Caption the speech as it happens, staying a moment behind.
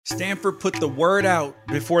Stanford put the word out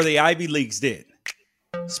before the Ivy Leagues did.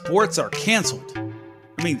 Sports are canceled.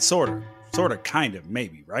 I mean, sort of, kind of,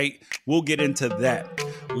 maybe, right? We'll get into that.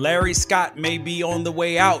 Larry Scott may be on the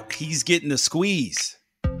way out. He's getting the squeeze.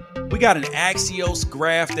 We got an Axios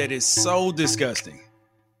graph that is so disgusting.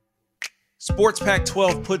 Sports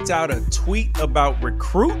Pac-12 puts out a tweet about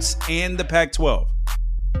recruits and the Pac-12.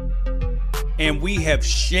 And we have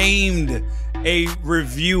shamed a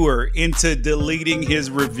reviewer into deleting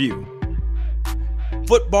his review.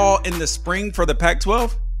 Football in the spring for the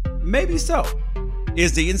Pac-12? Maybe so.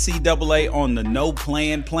 Is the NCAA on the no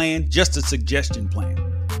plan? Just a suggestion plan?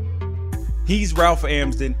 He's Ralph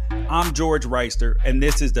Amsden. I'm George Reister, and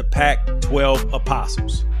this is the Pac-12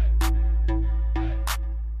 Apostles.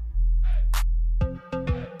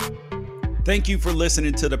 Thank you for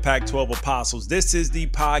listening to the Pac-12 Apostles. This is the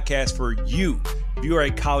podcast for you. If you are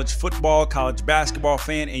a college football, college basketball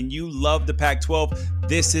fan, and you love the Pac-12,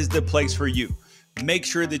 this is the place for you. Make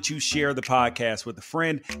sure that you share the podcast with a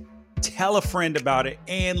friend, tell a friend about it,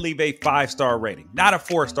 and leave a 5-star rating. Not a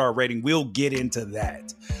 4-star rating. We'll get into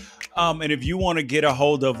that. And if you want to get a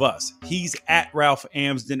hold of us, he's at Ralph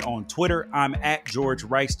Amsden on Twitter. I'm at George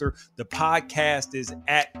Reister. The podcast is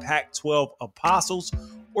at Pac-12 Apostles,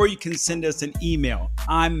 or you can send us an email.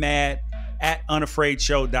 I'm mad at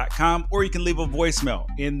unafraidshow.com, or you can leave a voicemail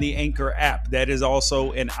in the Anchor app. That is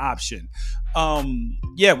also an option.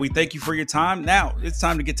 We thank you for your time. Now it's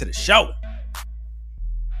time to get to the show.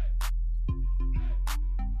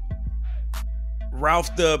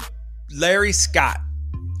 Ralph, the Larry Scott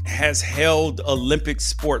has held Olympic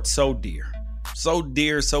sports so dear,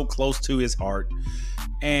 so close to his heart.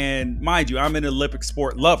 And mind you, I'm an Olympic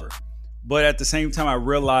sport lover, but at the same time, I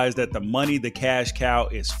realized that the money, the cash cow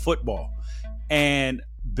is football. And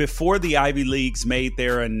before the Ivy Leagues made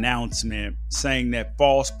their announcement saying that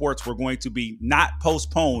fall sports were going to be not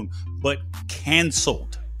postponed, but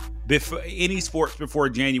canceled, any sports before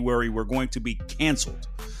January were going to be canceled.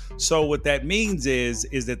 So what that means is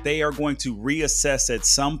that they are going to reassess at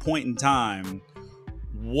some point in time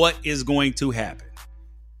what is going to happen.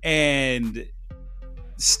 And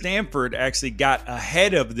Stanford actually got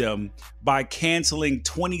ahead of them by canceling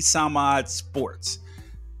 20 some odd sports.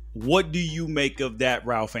 What do you make of that,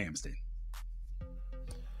 Ralph Amsden?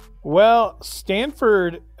 Well,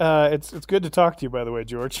 Stanford, it's good to talk to you, by the way,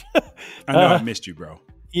 George. I know I missed you, bro.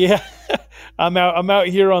 Yeah, I'm out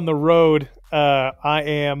here on the road. I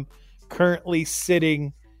am currently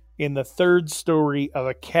sitting in the third story of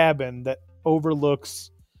a cabin that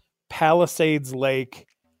overlooks Palisades Lake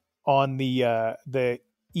on the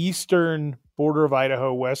eastern border of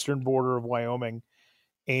Idaho, western border of Wyoming.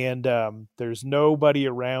 And there's nobody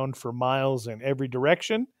around for miles in every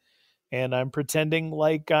direction. And I'm pretending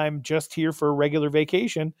like I'm just here for a regular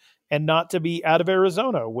vacation and not to be out of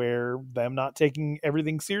Arizona, where them not taking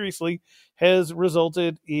everything seriously has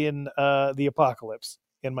resulted in the apocalypse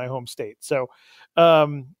in my home state. So,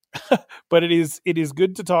 but it is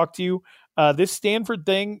good to talk to you. This Stanford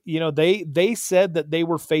thing, they said that they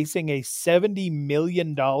were facing a $70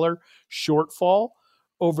 million shortfall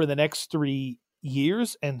over the next 3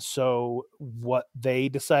 years. And so what they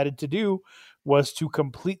decided to do was to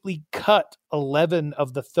completely cut 11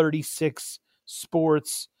 of the 36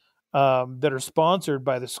 sports that are sponsored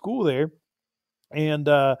by the school there. And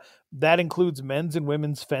that includes men's and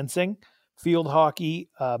women's fencing, field hockey,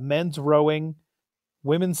 men's rowing,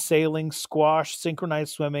 women's sailing, squash,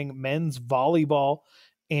 synchronized swimming, men's volleyball,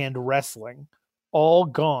 and wrestling, all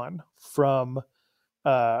gone from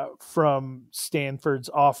Stanford's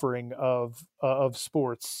offering of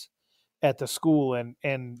sports at the school.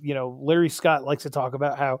 And Larry Scott likes to talk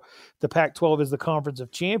about how the Pac-12 is the conference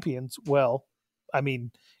of champions. Well, I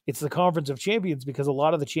mean, it's the conference of champions because a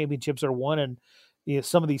lot of the championships are won in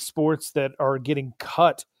some of these sports that are getting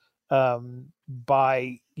cut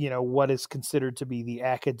by what is considered to be the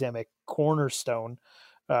academic cornerstone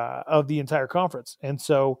of the entire conference. And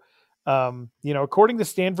so, according to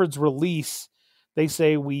Stanford's release, they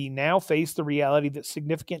say we now face the reality that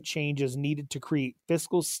significant change is needed to create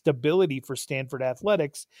fiscal stability for Stanford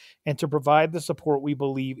athletics and to provide the support we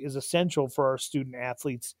believe is essential for our student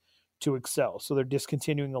athletes to excel. So they're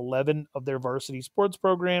discontinuing 11 of their varsity sports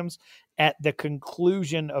programs at the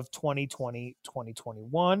conclusion of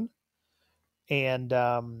 2020-2021. And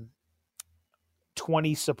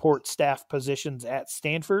 20 support staff positions at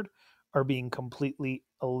Stanford are being completely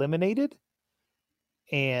eliminated.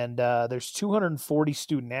 And there's 240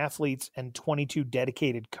 student athletes and 22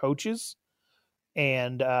 dedicated coaches.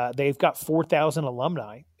 And they've got 4,000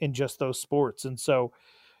 alumni in just those sports. And so,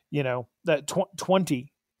 that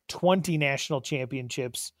 20 national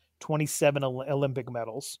championships 27 Olympic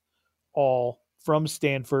medals, all from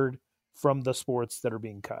Stanford, from the sports that are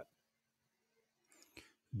being cut.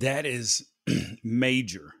 That is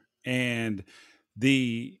major. And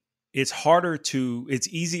it's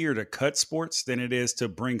easier to cut sports than it is to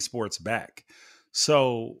bring sports back.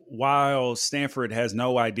 So while Stanford has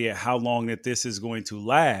no idea how long that this is going to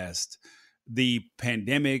last, the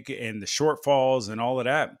pandemic and the shortfalls and all of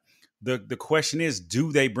that, the question is,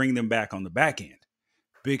 do they bring them back on the back end?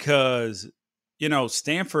 Because,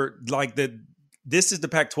 Stanford, this is the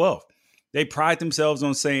Pac-12. They pride themselves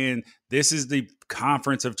on saying this is the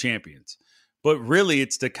conference of champions, but really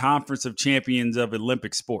it's the conference of champions of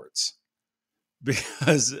Olympic sports,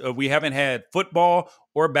 because we haven't had football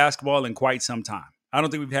or basketball in quite some time. I don't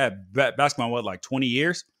think we've had basketball in 20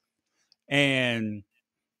 years. And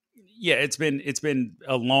yeah, it's been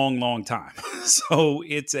a long, long time. So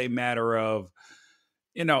it's a matter of,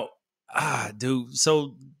 dude.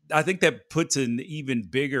 So I think that puts an even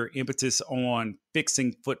bigger impetus on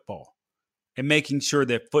fixing football and making sure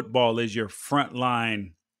that football is your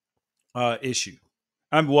frontline issue.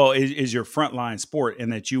 Is your frontline sport,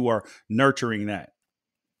 and that you are nurturing that.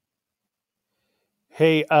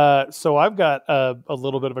 Hey, so I've got a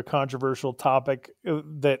little bit of a controversial topic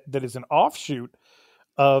that is an offshoot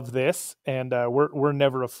of this, and we're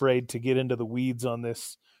never afraid to get into the weeds on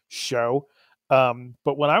this show.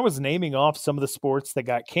 But when I was naming off some of the sports that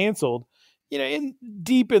got canceled,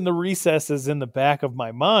 deep in the recesses in the back of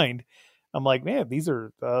my mind, I'm like, man, these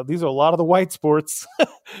are a lot of the white sports,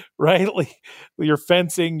 right? Like your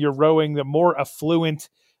fencing, your rowing, the more affluent,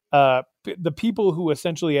 the people who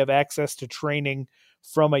essentially have access to training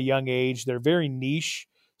from a young age. They're very niche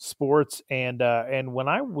sports. And when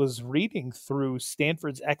I was reading through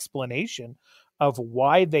Stanford's explanation of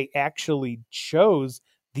why they actually chose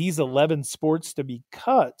these 11 sports to be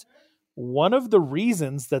cut, one of the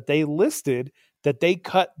reasons that they listed that they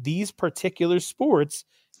cut these particular sports,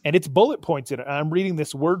 and it's bullet points in it, I'm reading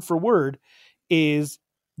this word for word, is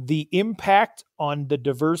the impact on the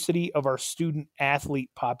diversity of our student athlete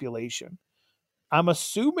population. I'm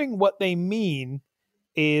assuming what they mean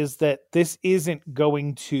is that this isn't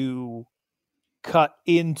going to cut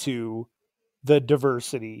into the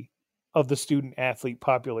diversity of the student athlete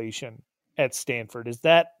population at Stanford. Is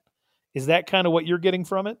that kind of what you're getting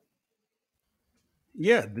from it?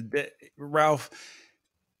 Yeah, Ralph,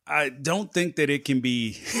 I don't think that it can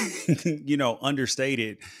be,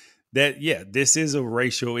 understated that, yeah, this is a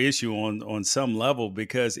racial issue on some level,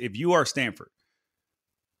 because if you are Stanford,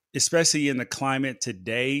 especially in the climate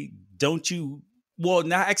today, don't you, well,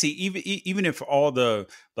 not actually, even if all the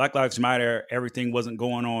Black Lives Matter, everything wasn't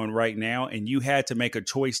going on right now, and you had to make a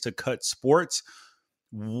choice to cut sports,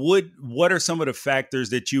 what are some of the factors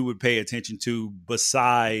that you would pay attention to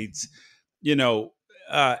besides,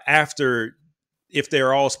 after, if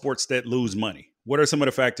they're all sports that lose money? What are some of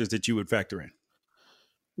the factors that you would factor in?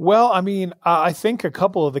 Well, I mean, I think a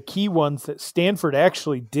couple of the key ones that Stanford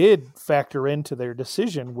actually did factor into their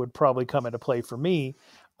decision would probably come into play for me.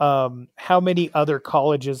 How many other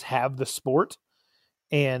colleges have the sport?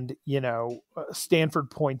 And, Stanford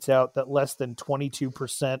points out that less than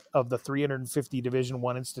 22% of the 350 Division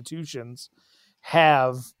I institutions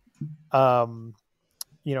have, men's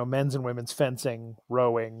and women's fencing,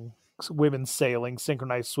 rowing, women's sailing,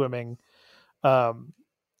 synchronized swimming.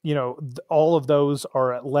 All of those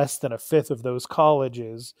are at less than a fifth of those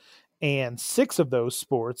colleges. And 6 of those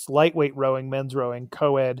sports, lightweight rowing, men's rowing,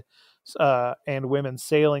 co-ed, and women's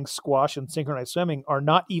sailing, squash, and synchronized swimming, are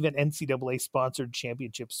not even NCAA sponsored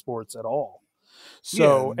championship sports at all.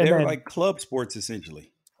 So yeah, they're like club sports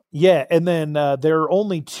essentially. Yeah, and then there are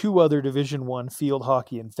only 2 other Division I field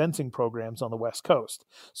hockey and fencing programs on the West Coast.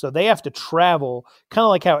 So they have to travel, kind of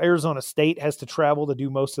like how Arizona State has to travel to do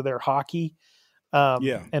most of their hockey.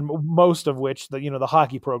 And most of which the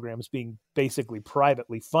hockey program is being basically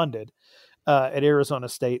privately funded at Arizona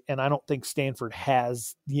State. And I don't think Stanford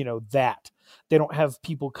has, that. They don't have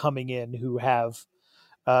people coming in who have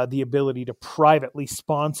the ability to privately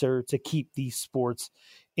sponsor to keep these sports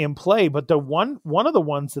in play. But the one of the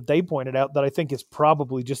ones that they pointed out that I think is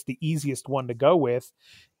probably just the easiest one to go with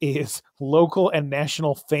is local and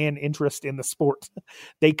national fan interest in the sport.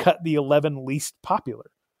 They cut the 11 least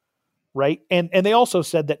popular. Right. And they also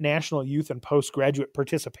said that national youth and postgraduate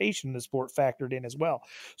participation in the sport factored in as well.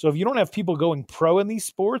 So if you don't have people going pro in these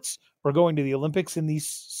sports or going to the Olympics in these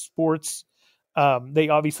sports, they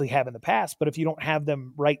obviously have in the past, but if you don't have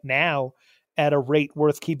them right now at a rate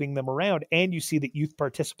worth keeping them around, and you see that youth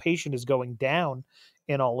participation is going down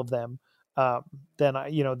in all of them, then,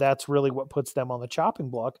 that's really what puts them on the chopping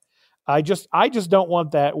block. I just don't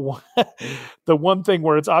want that one, the one thing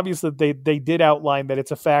where it's obvious that they did outline that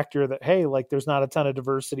it's a factor that, hey, like there's not a ton of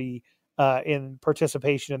diversity in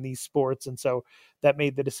participation in these sports, and so that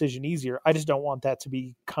made the decision easier. I just don't want that to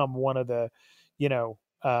become one of the, you know,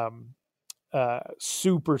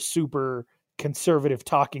 super conservative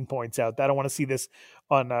talking points out. I don't want to see this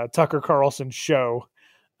on Tucker Carlson's show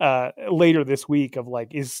later this week of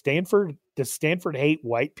like, does Stanford hate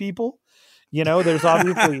white people? You know, there's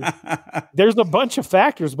obviously there's a bunch of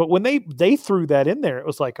factors, but when they threw that in there, it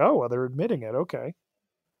was like, oh, well, they're admitting it. Okay.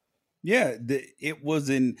 Yeah, it was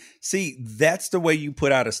in. See, that's the way you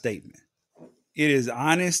put out a statement. It is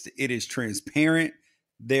honest. It is transparent.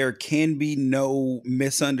 There can be no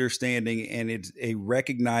misunderstanding, and it's a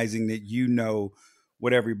recognizing that you know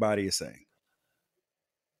what everybody is saying.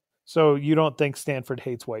 So you don't think Stanford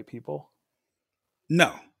hates white people?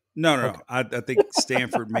 No, no. Okay. I think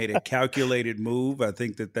Stanford made a calculated move. I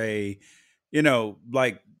think that they,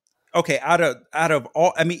 like, okay, out of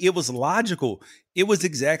all, I mean, it was logical. It was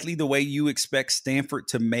exactly the way you expect Stanford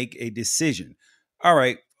to make a decision. All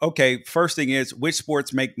right, okay. First thing is, which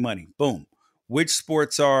sports make money? Boom. Which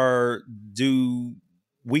sports do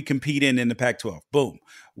we compete in the Pac-12? Boom.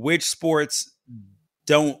 Which sports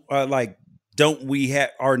don't don't we have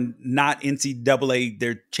are not NCAA,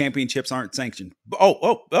 their championships aren't sanctioned?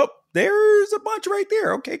 Oh, there's a bunch right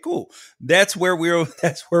there. Okay, cool. That's where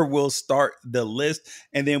we'll start the list,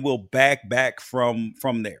 and then we'll back from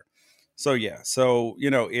there. So yeah,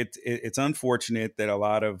 it's unfortunate that a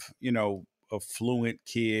lot of affluent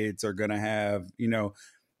kids are going to have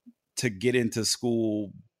to get into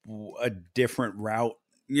school a different route,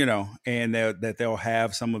 and that they'll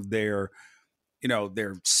have some of their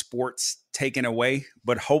their sports taken away,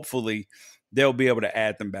 but hopefully they'll be able to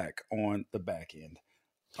add them back on the back end.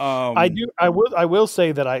 I will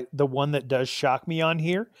say that the one that does shock me on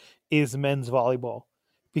here is men's volleyball,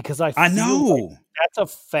 because I know like that's a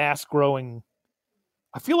fast growing.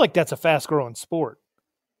 I feel like that's a fast growing sport.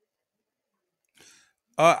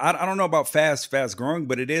 I don't know about fast growing,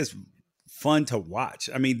 but it is fun to watch.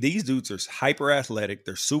 I mean, these dudes are hyper athletic.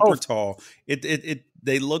 They're super tall.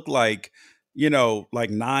 They look like, like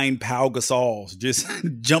 9 Pau Gasols just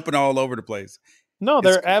jumping all over the place. No,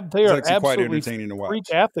 they are absolutely quite entertaining to watch.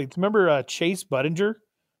 Freak athletes. Remember Chase Budinger,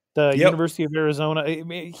 the University of Arizona?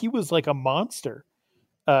 He was like a monster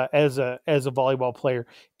as a volleyball player.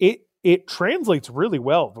 It translates really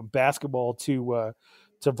well from basketball to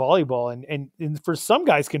volleyball, and for some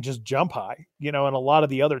guys can just jump high, and a lot of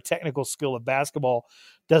the other technical skill of basketball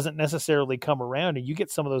doesn't necessarily come around, and you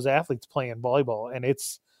get some of those athletes playing volleyball, and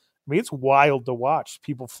it's wild to watch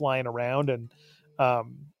people flying around, and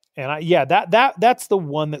that's the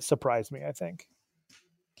one that surprised me, I think.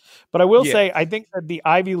 But I will say, I think that the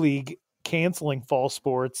Ivy League canceling fall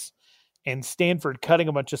sports and Stanford cutting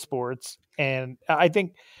a bunch of sports, and I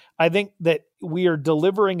think that we are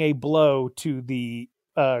delivering a blow to the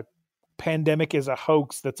pandemic is a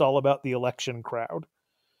hoax that's all about the election crowd.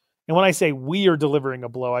 And when I say we are delivering a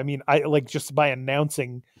blow, I mean, I like just by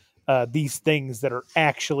announcing these things that are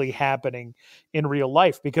actually happening in real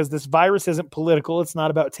life, because this virus isn't political. It's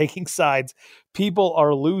not about taking sides. People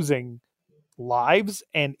are losing lives,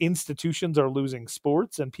 and institutions are losing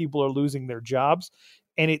sports, and people are losing their jobs.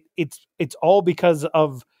 And it's all because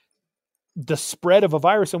of the spread of a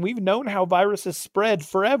virus. And we've known how viruses spread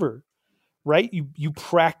forever, right? You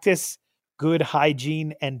practice good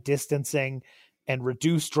hygiene and distancing and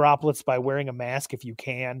reduce droplets by wearing a mask if you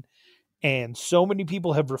can. And so many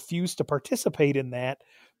people have refused to participate in that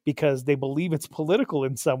because they believe it's political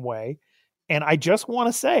in some way. And I just want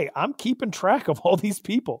to say, I'm keeping track of all these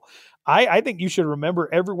people. I think you should remember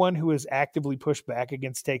everyone who has actively pushed back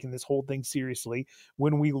against taking this whole thing seriously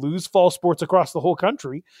when we lose fall sports across the whole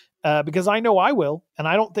country, because I know I will. And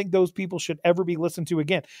I don't think those people should ever be listened to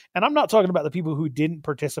again. And I'm not talking about the people who didn't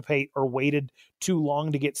participate or waited too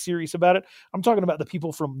long to get serious about it. I'm talking about the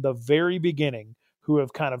people from the very beginning who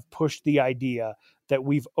have kind of pushed the idea that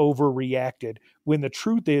we've overreacted, when the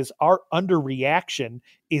truth is our underreaction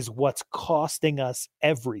is what's costing us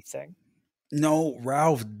everything. No,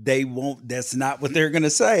 Ralph, they won't. That's not what they're going to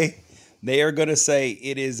say. They are going to say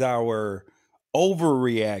it is our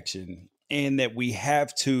overreaction, and that we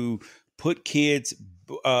have to put kids,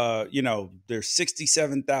 there's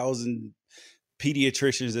 67,000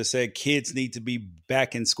 pediatricians that said kids need to be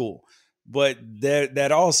back in school. But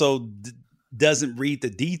that also doesn't read the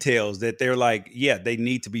details, that they're like, yeah, they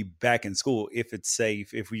need to be back in school if it's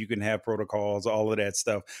safe, if you can have protocols, all of that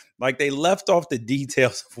stuff. Like, they left off the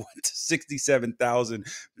details of what 67,000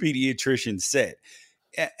 pediatricians said.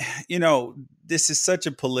 This is such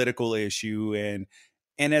a political issue,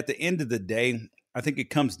 And at the end of the day, I think it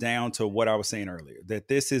comes down to what I was saying earlier, that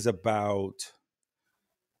this is about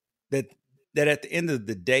that that at the end of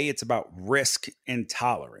the day, it's about risk and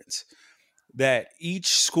tolerance. That each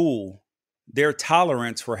school, their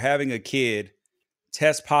tolerance for having a kid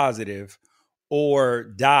test positive or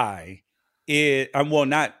die, well,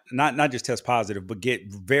 not just test positive, but get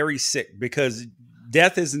very sick, because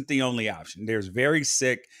death isn't the only option. There's very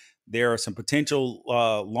sick. There are some potential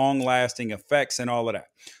long lasting effects and all of that.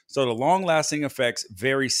 So the long lasting effects,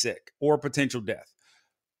 very sick or potential death.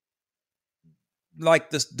 Like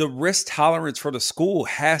the risk tolerance for the school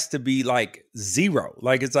has to be like zero.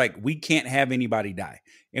 Like, it's like, we can't have anybody die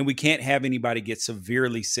and we can't have anybody get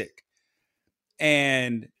severely sick.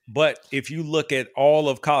 But if you look at all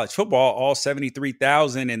of college football, all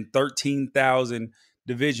 73,000 and 13,000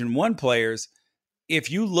 Division I players,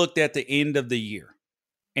 if you looked at the end of the year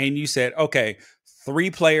and you said, okay,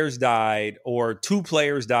 3 players died or 2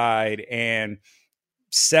 players died and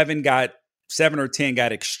 7 or 10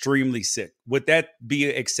 got extremely sick, would that be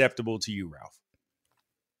acceptable to you, Ralph?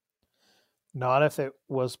 Not if it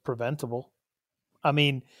was preventable. I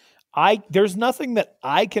mean, there's nothing that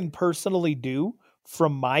I can personally do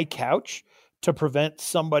from my couch to prevent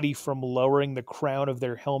somebody from lowering the crown of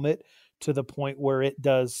their helmet to the point where it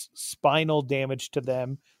does spinal damage to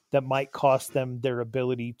them that might cost them their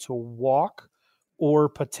ability to walk or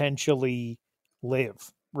potentially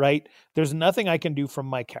live, right? There's nothing I can do from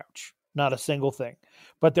my couch, not a single thing.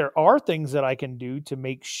 But there are things that I can do to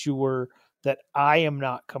make sure that I am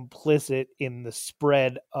not complicit in the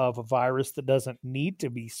spread of a virus that doesn't need to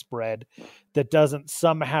be spread, that doesn't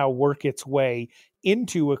somehow work its way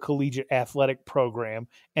into a collegiate athletic program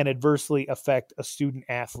and adversely affect a student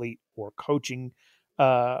athlete or coaching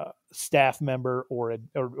staff member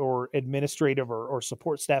or administrative or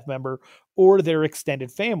support staff member or their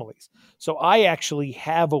extended families. So I actually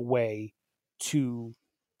have a way to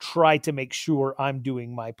try to make sure I'm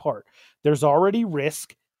doing my part. There's already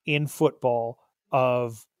risk in football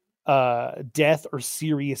of death or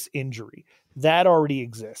serious injury. That already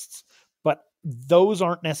exists. But those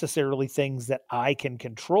aren't necessarily things that I can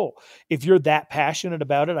control. If you're that passionate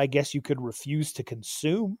about it, I guess you could refuse to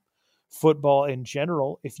consume football in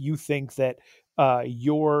general if you think that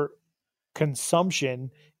your consumption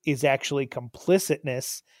is actually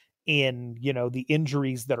complicitness in, the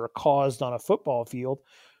injuries that are caused on a football field.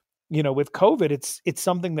 With COVID, it's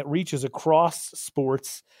something that reaches across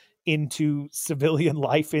sports into civilian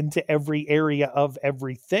life, into every area of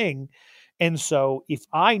everything. And so if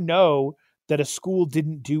I know that a school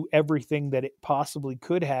didn't do everything that it possibly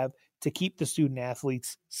could have to keep the student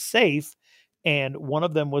athletes safe, and one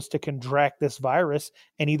of them was to contract this virus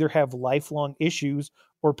and either have lifelong issues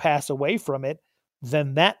or pass away from it,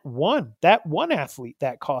 then that one athlete,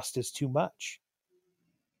 that cost is too much.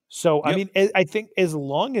 So, yep. I mean, I think as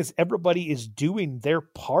long as everybody is doing their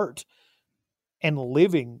part and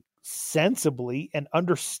living sensibly and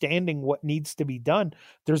understanding what needs to be done,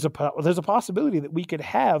 there's a possibility that we could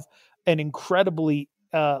have an incredibly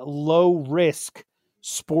low risk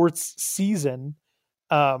sports season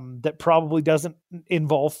that probably doesn't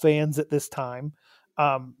involve fans at this time.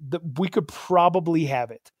 That we could probably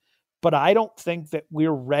have it, but I don't think that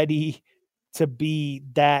we're ready to be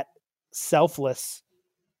that selfless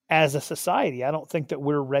as a society. I don't think that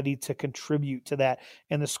we're ready to contribute to that.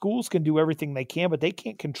 And the schools can do everything they can, but they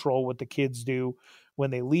can't control what the kids do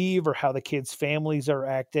when they leave or how the kids' families are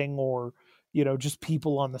acting or, just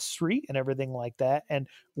people on the street and everything like that. And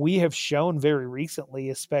we have shown very recently,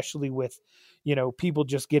 especially with, people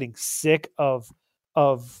just getting sick of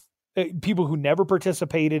people who never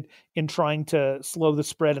participated in trying to slow the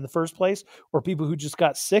spread in the first place, or people who just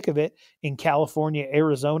got sick of it in California,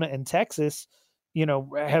 Arizona, and Texas,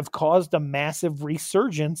 have caused a massive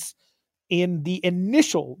resurgence in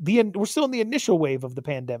we're still in the initial wave of the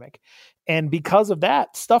pandemic. And because of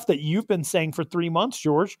that stuff that you've been saying for 3 months,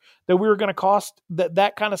 George, that we were going to cost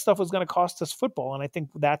that kind of stuff was going to cost us football. And I think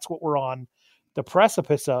that's what we're on the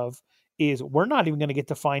precipice of, is we're not even going to get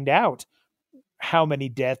to find out how many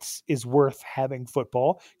deaths is worth having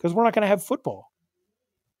football, because we're not going to have football.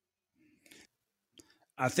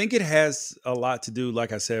 I think it has a lot to do,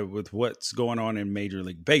 like I said, with what's going on in Major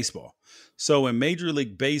League Baseball. So in Major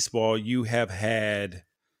League Baseball, you have had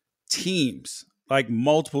teams, like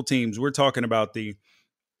multiple teams. We're talking about the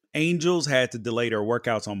Angels had to delay their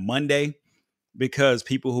workouts on Monday because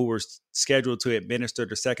people who were scheduled to administer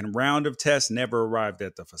the second round of tests never arrived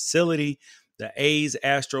at the facility. The A's,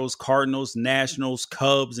 Astros, Cardinals, Nationals,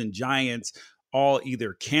 Cubs, and Giants all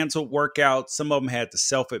either canceled workouts. Some of them had to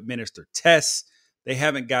self-administer tests. They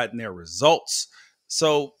haven't gotten their results.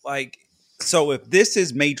 So, So if this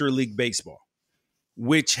is Major League Baseball,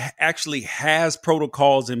 which actually has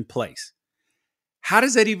protocols in place, how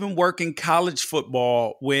does that even work in college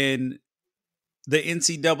football when the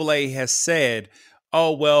NCAA has said,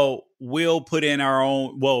 oh, well, we'll put in our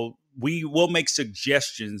own, well, we will make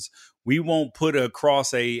suggestions. We won't put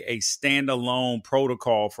across a standalone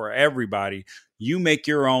protocol for everybody. You make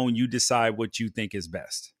your own, you decide what you think is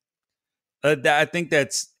best. I think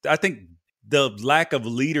the lack of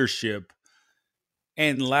leadership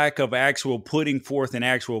and lack of actual putting forth an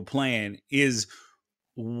actual plan is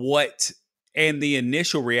what, and the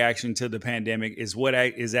initial reaction to the pandemic is what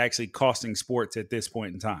is actually costing sports at this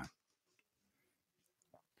point in time.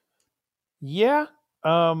 Yeah.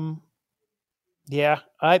 Yeah,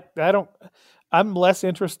 I'm less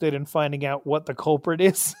interested in finding out what the culprit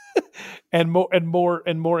is and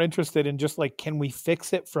more interested in just like, can we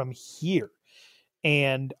fix it from here?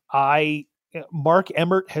 And Mark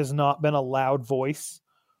Emmert has not been a loud voice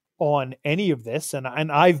on any of this, and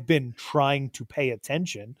I've been trying to pay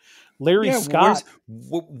attention. Larry Scott,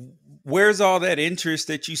 where's all that interest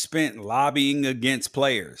that you spent lobbying against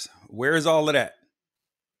players? Where's all of that?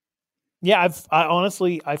 Yeah, I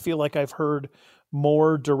honestly feel like I've heard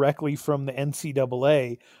more directly from the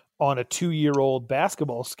NCAA on a 2-year-old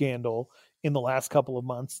basketball scandal in the last couple of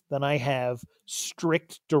months than I have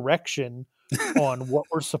strict direction on what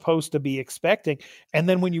we're supposed to be expecting. And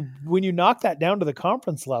then when you knock that down to the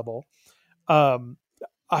conference level,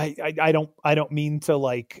 I don't mean to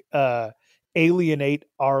like alienate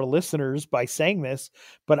our listeners by saying this,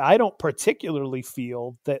 but I don't particularly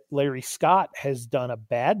feel that Larry Scott has done a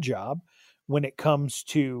bad job when it comes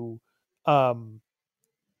to, I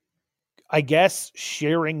guess,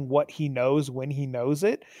 sharing what he knows when he knows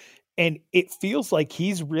it. And it feels like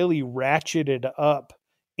he's really ratcheted up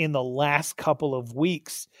in the last couple of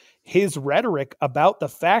weeks his rhetoric about the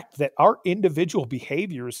fact that our individual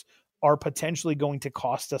behaviors are potentially going to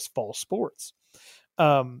cost us fall sports.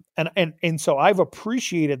 And so I've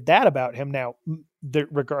appreciated that about him. Now,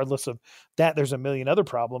 regardless of that, there's a million other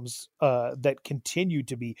problems that continue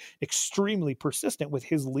to be extremely persistent with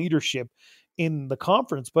his leadership in the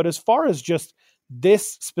conference. But as far as just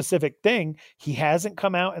this specific thing, he hasn't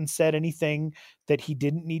come out and said anything that he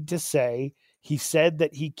didn't need to say. He said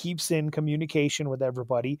that he keeps in communication with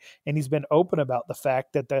everybody, and he's been open about the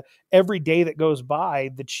fact that every day that goes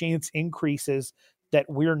by, the chance increases that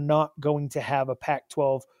we're not going to have a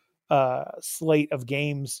Pac-12 slate of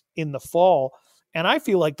games in the fall. And I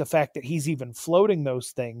feel like the fact that he's even floating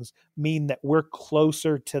those things mean that we're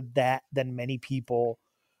closer to that than many people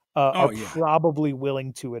are probably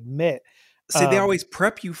willing to admit. See, they always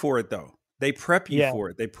prep you for it, though. They prep you for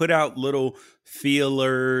it. They put out little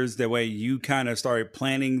feelers. That way you kind of started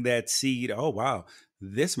planting that seed. Oh, wow,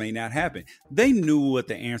 this may not happen. They knew what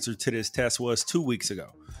the answer to this test was 2 weeks ago,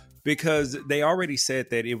 because they already said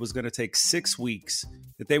that it was going to take 6 weeks,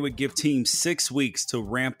 that they would give teams 6 weeks to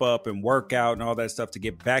ramp up and work out and all that stuff to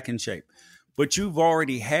get back in shape. But you've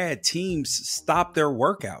already had teams stop their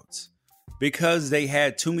workouts because they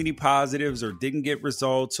had too many positives or didn't get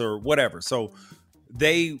results or whatever. So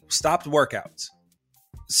they stopped workouts.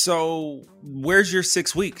 So where's your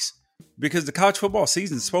 6 weeks? Because the college football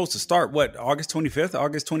season is supposed to start, August 25th,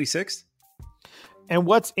 August 26th? And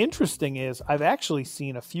what's interesting is I've actually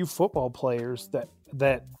seen a few football players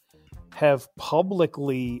that have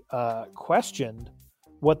publicly questioned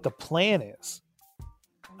what the plan is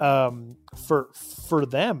for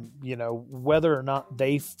them, whether or not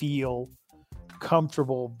they feel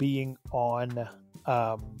comfortable being on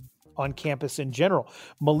campus in general.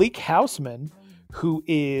 Malik Houseman, who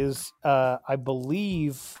is, I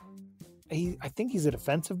believe, I think he's a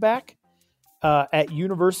defensive back at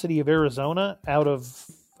University of Arizona out of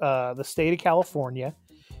the state of California.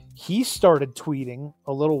 He started tweeting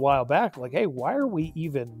a little while back, like, hey, why are we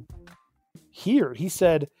even here? He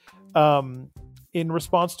said, in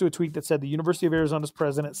response to a tweet that said the University of Arizona's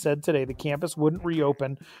president said today the campus wouldn't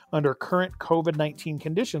reopen under current COVID-19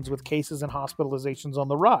 conditions with cases and hospitalizations on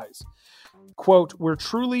the rise. Quote, we're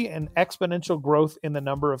truly an exponential growth in the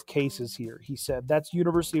number of cases here, he said. That's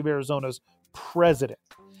University of Arizona's president.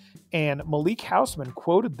 And Malik Houseman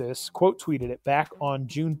tweeted it back on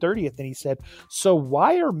June 30th. And he said, so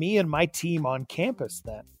why are me and my team on campus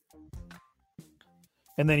then?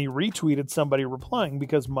 And then he retweeted somebody replying,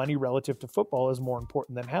 because money relative to football is more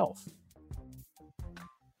important than health.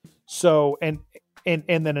 So, and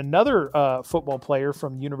then another football player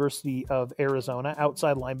from University of Arizona,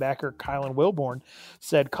 outside linebacker Kylan Wilborn,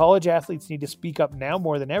 said college athletes need to speak up now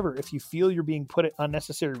more than ever. If you feel you're being put at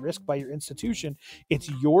unnecessary risk by your institution, it's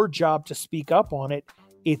your job to speak up on it.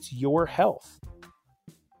 It's your health.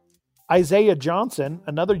 Isaiah Johnson,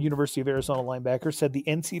 another University of Arizona linebacker, said the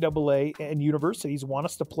NCAA and universities want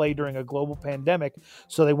us to play during a global pandemic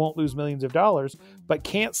so they won't lose millions of dollars, but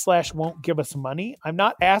can't/won't give us money. I'm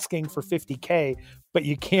not asking for $50K, but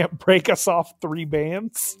you can't break us off 3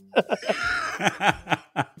 bands.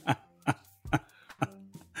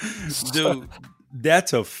 Dude,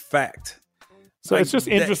 that's a fact. So it's just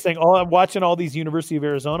interesting. I'm watching all these University of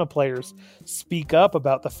Arizona players speak up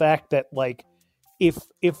about the fact that, like,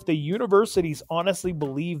 if the universities honestly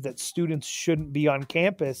believe that students shouldn't be on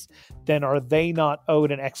campus, then are they not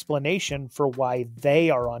owed an explanation for why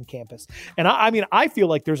they are on campus? And I mean, I feel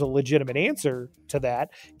like there's a legitimate answer to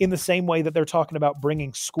that, in the same way that they're talking about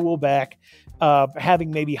bringing school back,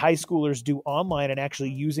 having maybe high schoolers do online and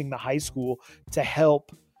actually using the high school to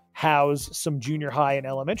help house some junior high and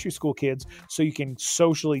elementary school kids so you can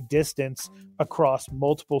socially distance across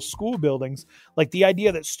multiple school buildings. Like, the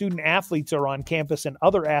idea that student athletes are on campus and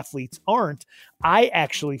other athletes aren't, I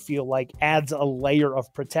actually feel like adds a layer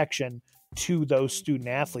of protection to those student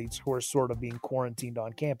athletes who are sort of being quarantined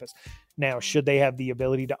on campus. Now, should they have the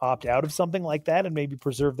ability to opt out of something like that and maybe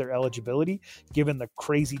preserve their eligibility, given the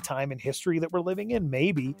crazy time in history that we're living in?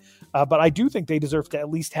 Maybe. But I do think they deserve to at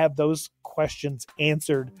least have those questions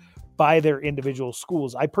answered by their individual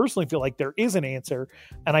schools. I personally feel like there is an answer,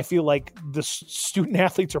 and I feel like the student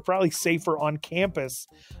athletes are probably safer on campus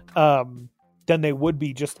than they would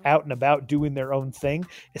be just out and about doing their own thing,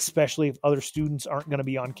 especially if other students aren't going to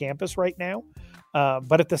be on campus right now.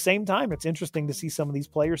 But at the same time, it's interesting to see some of these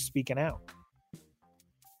players speaking out.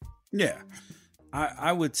 Yeah,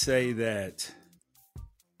 I would say that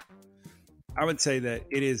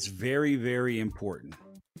it is very, very important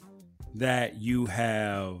that you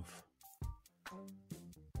have,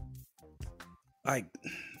 like,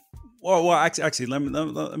 well, actually,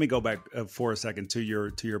 let me go back for a second to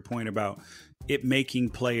your point about it making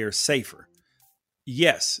players safer.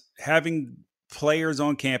 Yes, having players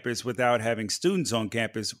on campus without having students on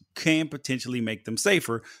campus can potentially make them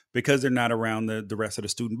safer because they're not around the rest of the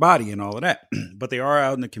student body and all of that. But they are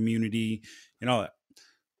out in the community and all that.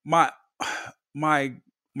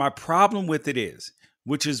 My problem with it is,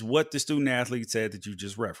 which is what the student athlete said that you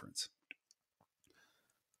just referenced,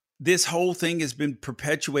 this whole thing has been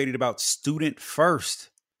perpetuated about student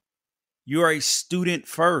first. You are a student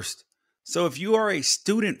first. So if you are a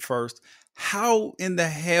student first, how in the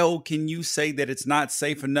hell can you say that it's not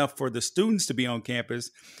safe enough for the students to be on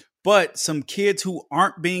campus, but some kids who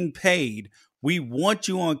aren't being paid, we want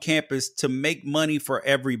you on campus to make money for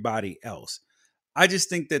everybody else? I just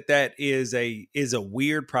think that is a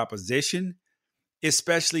weird proposition,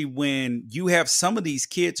 especially when you have some of these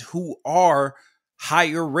kids who are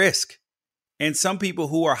higher risk, and some people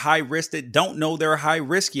who are high risk that don't know they're high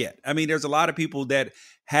risk yet. I mean, there's a lot of people that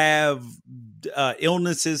have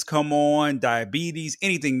illnesses come on, diabetes,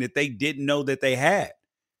 anything that they didn't know that they had.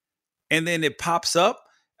 And then it pops up.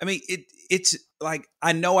 I mean, it's like,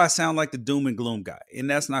 I know I sound like the doom and gloom guy, and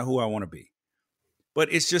that's not who I want to be.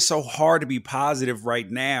 But it's just so hard to be positive right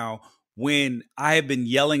now when I have been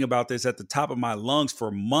yelling about this at the top of my lungs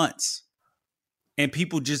for months. And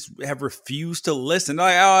people just have refused to listen.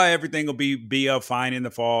 Like, oh, everything will be fine in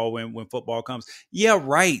the fall when football comes. Yeah,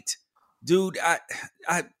 right, dude.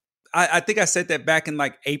 I think I said that back in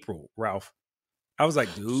like April, Ralph. I was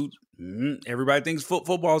like, dude, everybody thinks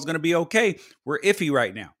football is going to be okay. We're iffy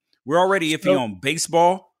right now. We're already iffy on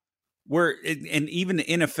baseball. And even the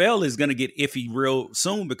NFL is going to get iffy real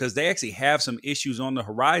soon because they actually have some issues on the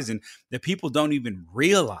horizon that people don't even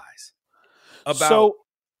realize about. So,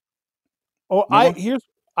 I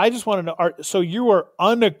just want to know. So you are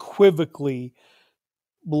unequivocally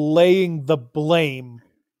laying the blame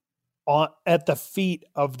at the feet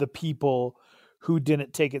of the people who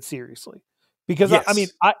didn't take it seriously, because yes.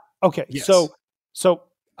 Yes. So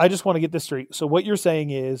I just want to get this straight. So what you're saying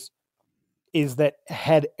is that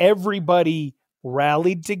had everybody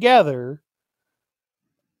rallied together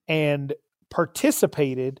and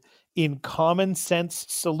participated in common sense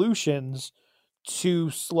solutions to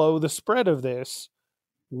slow the spread of this,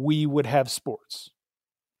 we would have sports.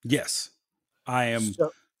 Yes. I am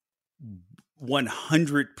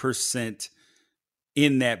 100%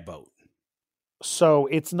 in that boat. So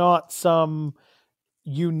it's not some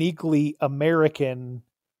uniquely American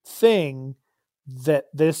thing that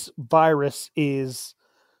this virus is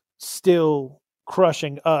still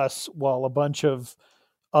crushing us while a bunch of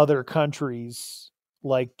other countries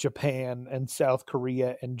like Japan and South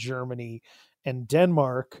Korea and Germany and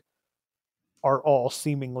Denmark are all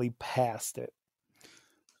seemingly past it.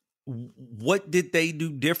 What did they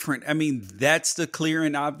do different? I mean, that's the clear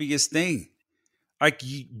and obvious thing. Like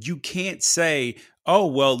you can't say, oh,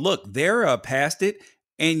 well, look, they're past it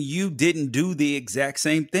and you didn't do the exact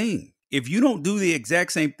same thing. If you don't do the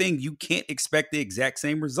exact same thing, you can't expect the exact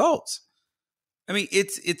same results. I mean,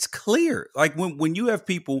 it's clear. Like when you have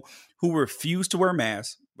people who refuse to wear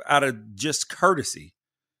masks out of just courtesy,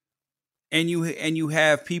 and you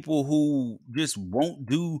have people who just won't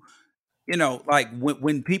do, like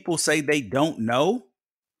when people say they don't know,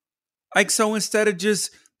 like, so instead of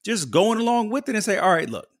just going along with it and say, all right,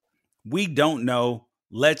 look, we don't know.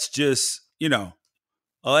 Let's just,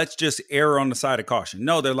 let's just err on the side of caution.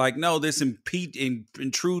 No, they're like, no, this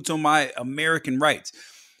intrudes on my American rights.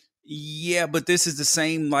 Yeah, but this is the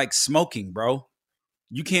same like smoking, bro.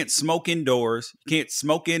 You can't smoke indoors. You can't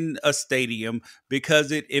smoke in a stadium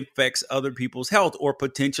because it affects other people's health or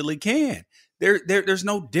potentially can. There's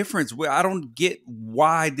no difference. I don't get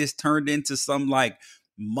why this turned into some like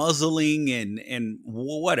muzzling and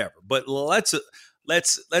whatever. But let's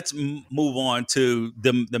move on to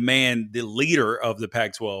the leader of the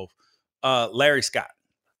Pac-12, Larry Scott.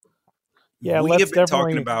 Yeah, we have been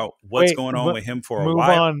talking about what's going on with him for a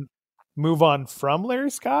while. Move on from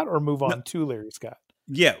Larry Scott or move on to Larry Scott?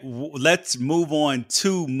 Yeah, let's move on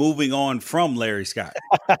to moving on from Larry Scott.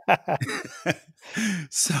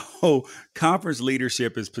 So conference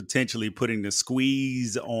leadership is potentially putting the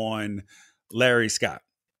squeeze on Larry Scott.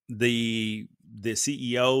 The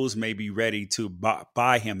CEOs may be ready to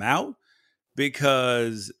buy him out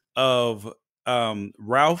because of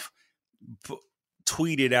Ralph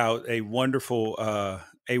tweeted out a wonderfully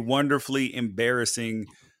embarrassing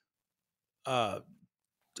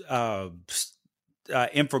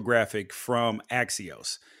infographic from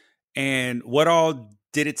Axios. And what all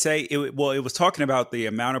did it say? It was talking about the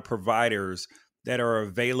amount of providers that are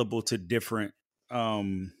available to different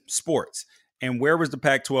sports. And where was the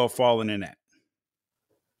Pac-12 falling in that?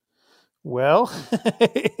 Well,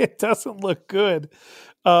 it doesn't look good.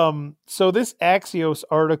 So this Axios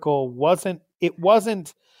article wasn't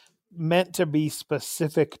meant to be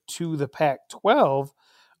specific to the Pac-12.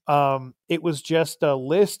 It was just a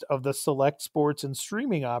list of the select sports and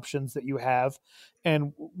streaming options that you have,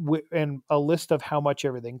 and a list of how much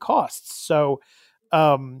everything costs. So,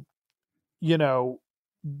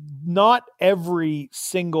 not every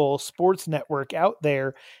single sports network out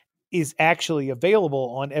there is actually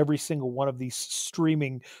available on every single one of these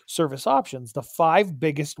streaming service options. The 5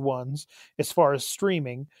 biggest ones as far as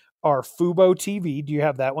streaming are Fubo TV. Do you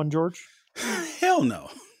have that one, George? Hell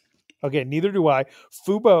no. Okay, neither do I.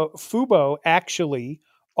 Fubo actually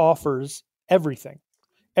offers everything.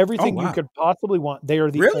 Everything you could possibly want. They are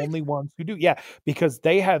the only ones who do. Yeah, because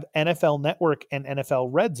they have NFL Network and NFL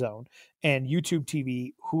Red Zone, and YouTube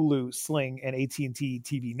TV, Hulu, Sling, and AT&T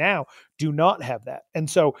TV Now do not have that. And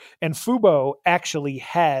Fubo actually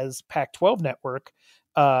has Pac-12 Network,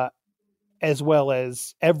 as well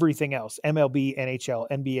as everything else: MLB, NHL,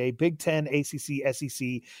 NBA, Big Ten, ACC,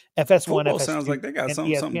 SEC, FS1. Fubo sounds like they got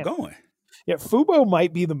something going. Yeah, Fubo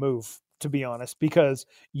might be the move, to be honest, because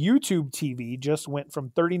YouTube TV just went from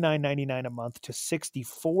 $39.99 a month to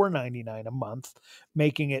 $64.99 a month,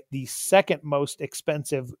 making it the second most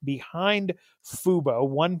expensive behind Fubo,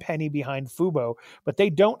 1 penny behind Fubo. But they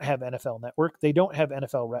don't have NFL Network. They don't have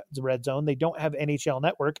NFL Red Zone. They don't have NHL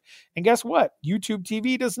Network. And guess what? YouTube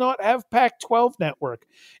TV does not have Pac-12 Network.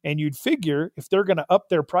 And you'd figure if they're going to up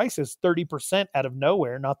their prices 30% out of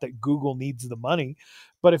nowhere, not that Google needs the money,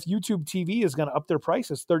 but if YouTube TV is going to up their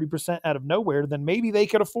prices 30% out of nowhere, then maybe they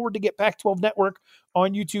could afford to get Pac-12 Network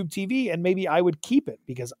on YouTube TV, and maybe I would keep it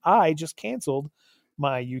because I just canceled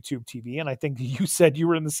my YouTube TV, and I think you said you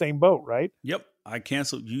were in the same boat, right? Yep, I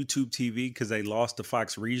canceled YouTube TV because they lost the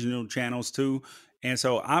Fox regional channels too, and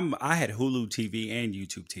so I had Hulu TV and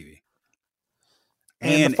YouTube TV,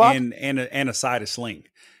 and a side of Sling,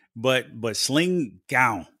 but Sling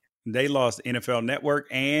gone. They lost NFL Network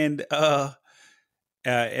and or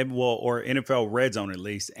NFL Red Zone at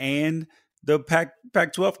least, and the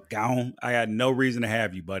Pac-12 gone. I had no reason to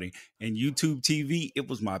have you, buddy. And YouTube TV, it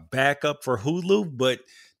was my backup for Hulu, but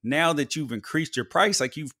now that you've increased your price,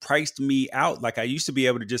 like you've priced me out, like I used to be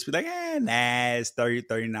able to just be like, it's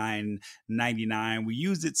 $30, $39.99. We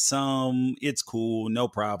used it some, it's cool, no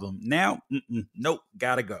problem. Now, nope,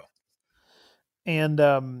 gotta go. And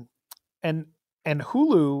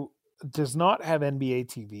Hulu does not have NBA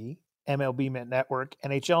TV, MLB Network,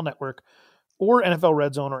 NHL Network, or NFL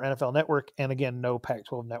Red Zone or NFL Network, and again, no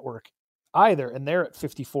Pac-12 Network either, and they're at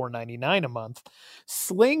 $54.99 a month.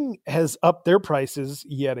 Sling has upped their prices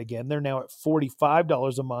yet again. They're now at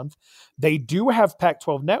 $45 a month. They do have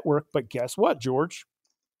Pac-12 Network, but guess what, George?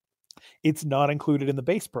 It's not included in the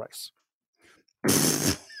base price.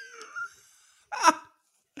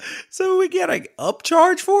 So we get an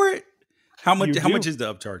upcharge for it? How much? You How much do. is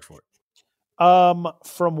the upcharge for it?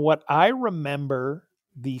 From what I remember,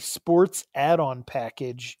 the sports add-on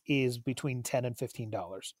package is between $10 and $15.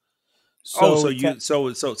 Oh, So so it's you so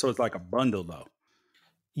it's like a bundle though.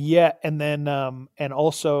 yeah, and then and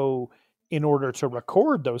also in order to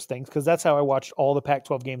record those things, because that's how I watched all the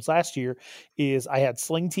Pac-12 games last year, is I had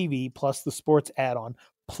Sling TV plus the sports add-on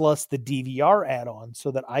plus the DVR add-on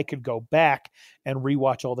so that I could go back and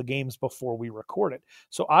rewatch all the games before we recorded.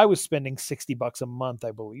 So I was spending $60 a month,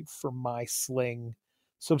 I believe, for my Sling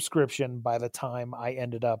subscription by the time I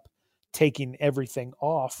ended up taking everything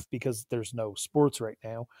off because there's no sports right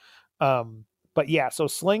now. But yeah, so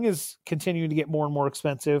Sling is continuing to get more and more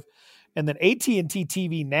expensive, and then AT&T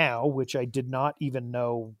TV Now, which I did not even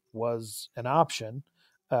know was an option.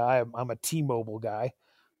 I'm a T-Mobile guy,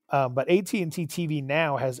 but AT&T TV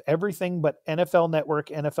Now has everything but NFL Network,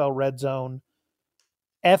 NFL Red Zone,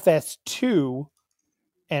 FS2,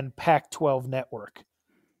 and Pac-12 Network.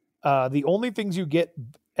 The only things you get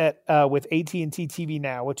at with AT&T TV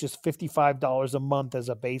Now, which is $55 a month as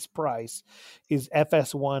a base price, is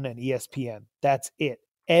FS1 and ESPN. That's it.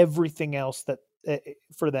 Everything else that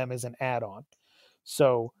for them is an add-on.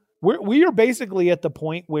 So we are basically at the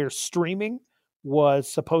point where streaming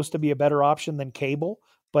was supposed to be a better option than cable,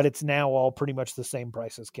 but it's now all pretty much the same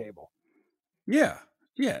price as cable. Yeah.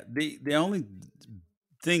 Yeah. The only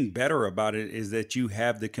thing better about it is that you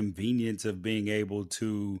have the convenience of being able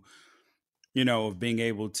to, of being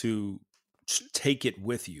able to take it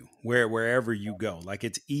with you wherever you go. Like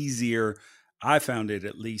it's easier. I found it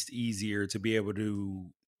at least easier to be able to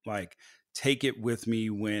like take it with me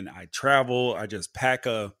when I travel. I can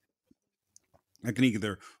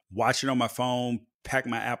either watch it on my phone, pack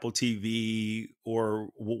my Apple TV or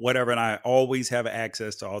whatever, and I always have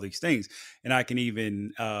access to all these things. And I can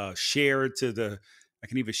even I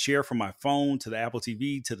can even share from my phone to the Apple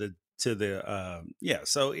TV yeah.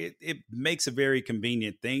 So it makes a very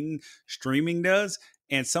convenient thing. Streaming does,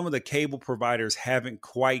 and some of the cable providers haven't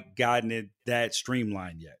quite gotten it that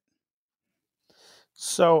streamlined yet.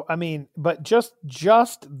 So I mean, but just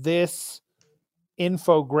this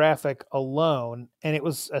infographic alone, and it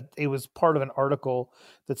was part of an article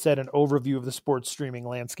that said an overview of the sports streaming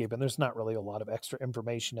landscape, and there's not really a lot of extra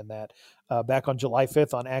information in that, back on July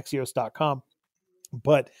 5th on Axios.com.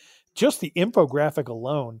 But just the infographic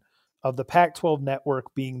alone of the Pac-12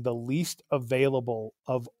 network being the least available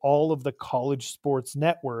of all of the college sports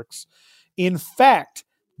networks. In fact,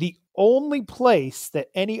 the only place that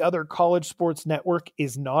any other college sports network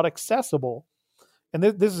is not accessible, and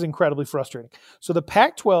this is incredibly frustrating. So the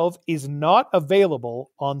Pac-12 is not available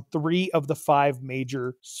on 3 of the 5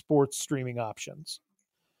 major sports streaming options.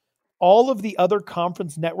 All of the other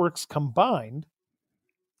conference networks combined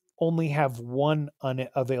only have one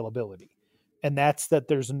unavailability, and that's that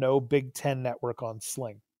there's no Big Ten network on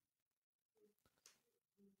Sling.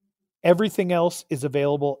 Everything else is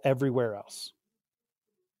available everywhere else.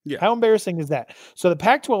 Yeah. How embarrassing is that? So the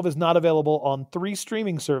Pac-12 is not available on 3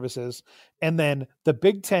 streaming services, and then the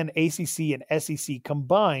Big Ten, ACC, and SEC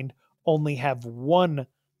combined only have one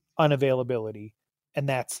unavailability, and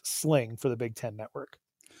that's Sling for the Big Ten network.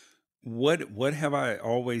 What have I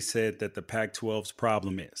always said that the Pac-12's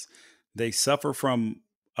problem is? They suffer from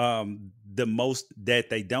that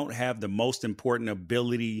they don't have the most important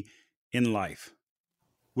ability in life,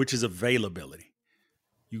 which is availability.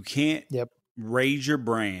 You can't raise your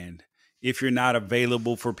brand if you're not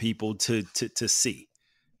available for people to see.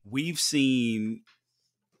 We've seen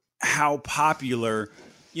how popular,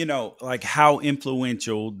 like how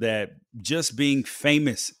influential that just being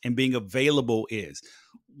famous and being available is.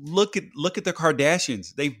 Look at the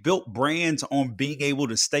Kardashians. They've built brands on being able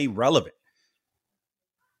to stay relevant.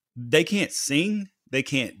 They can't sing, they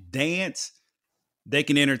can't dance, they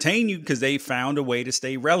can entertain you because they found a way to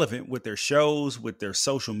stay relevant with their shows, with their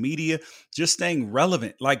social media, just staying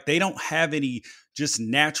relevant. Like they don't have any just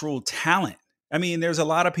natural talent. I mean, there's a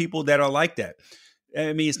lot of people that are like that.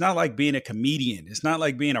 I mean, it's not like being a comedian. It's not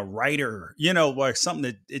like being a writer, like something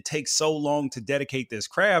that it takes so long to dedicate this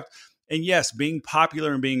craft. And yes, being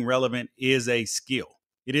popular and being relevant is a skill.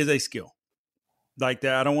 It is a skill like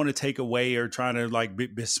that. I don't want to take away or try to like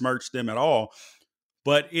besmirch them at all,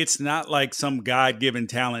 but it's not like some God-given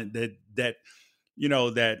talent that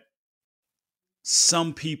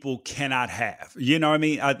some people cannot have. You know what I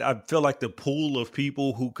mean? I feel like the pool of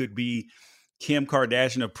people who could be Kim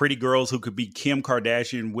Kardashian, of pretty girls who could be Kim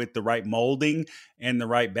Kardashian with the right molding and the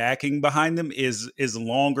right backing behind them is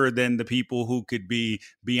longer than the people who could be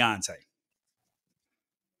Beyonce.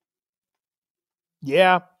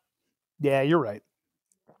 Yeah, you're right.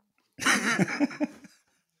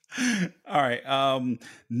 All right.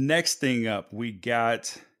 Next thing up, we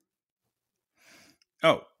got.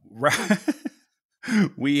 Oh, right.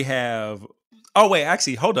 We have. Oh wait,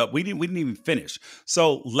 actually, hold up. We didn't even finish.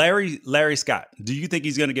 So Larry Scott, do you think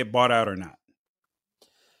he's going to get bought out or not?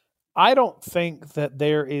 I don't think that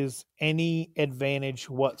there is any advantage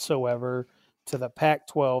whatsoever to the Pac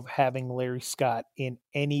 12 having Larry Scott in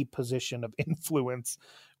any position of influence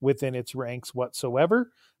within its ranks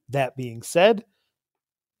whatsoever. That being said,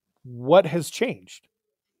 what has changed?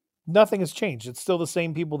 Nothing has changed. It's still the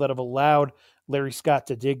same people that have allowed Larry Scott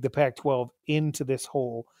to dig the Pac 12 into this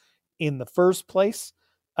hole in the first place.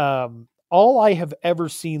 All I have ever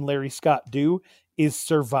seen Larry Scott do is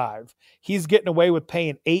survive. He's getting away with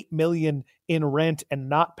paying $8 million in rent and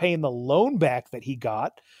not paying the loan back that he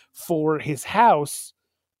got for his house,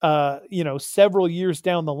 several years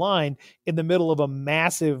down the line in the middle of a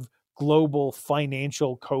massive global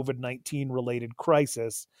financial COVID-19 related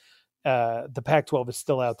crisis. The Pac-12 is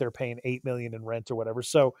still out there paying $8 million in rent or whatever.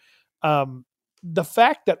 So the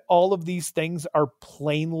fact that all of these things are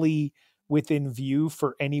plainly within view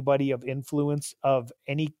for anybody of influence of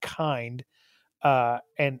any kind,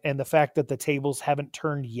 and the fact that the tables haven't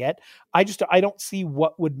turned yet, I don't see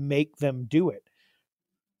what would make them do it.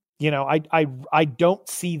 I don't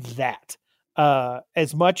see that.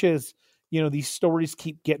 As much as these stories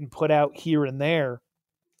keep getting put out here and there.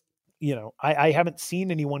 I haven't seen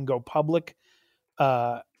anyone go public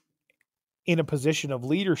in a position of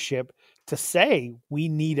leadership to say we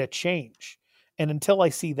need a change. And until I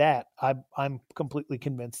see that, I'm completely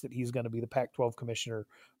convinced that he's going to be the Pac-12 commissioner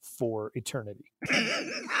for eternity.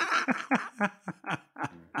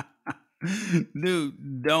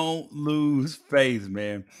 Dude, don't lose faith,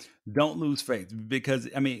 man. Don't lose faith because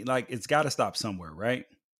it's got to stop somewhere, right?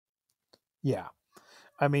 Yeah.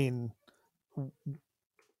 I mean,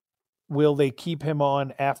 will they keep him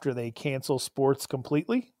on after they cancel sports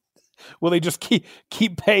completely? Will they just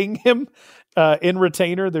keep paying him in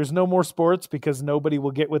retainer? There's no more sports because nobody will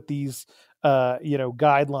get with these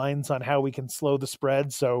guidelines on how we can slow the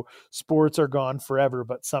spread. So sports are gone forever,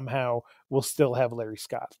 but somehow we'll still have Larry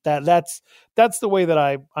Scott. That's the way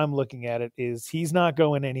that I'm looking at it. Is he's not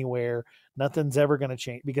going anywhere. Nothing's ever going to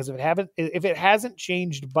change because if it hasn't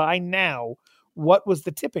changed by now, what was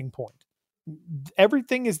the tipping point?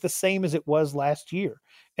 Everything is the same as it was last year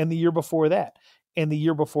and the year before that. And the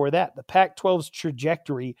year before that, the Pac-12's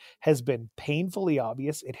trajectory has been painfully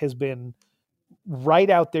obvious. It has been right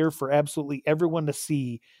out there for absolutely everyone to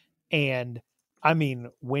see. And I mean,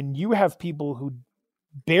 when you have people who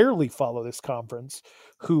barely follow this conference,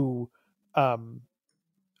 who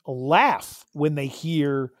laugh when they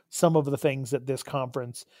hear some of the things that this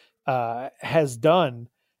conference has done,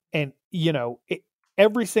 and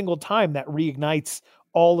every single time that reignites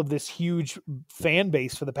all of this huge fan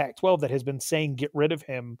base for the Pac-12 that has been saying get rid of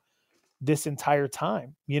him this entire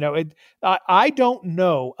time. I don't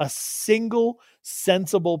know a single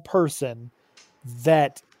sensible person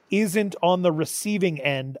that isn't on the receiving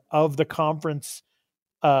end of the conference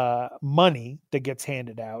money that gets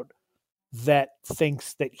handed out that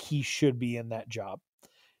thinks that he should be in that job.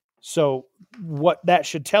 So what that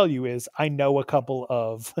should tell you is I know a couple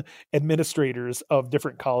of administrators of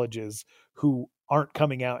different colleges who aren't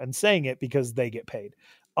coming out and saying it because they get paid.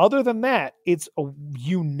 Other than that, it's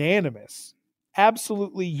unanimous,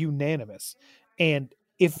 absolutely unanimous. And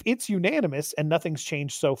if it's unanimous and nothing's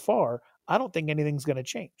changed so far, I don't think anything's going to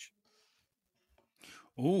change.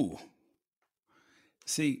 Ooh.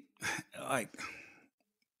 See,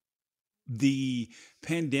 the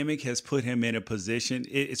pandemic has put him in a position,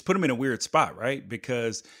 it's put him in a weird spot, right?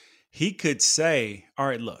 Because he could say, all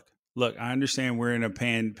right, look, I understand we're in a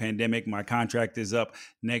pandemic. My contract is up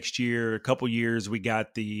next year, a couple years. We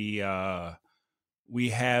got we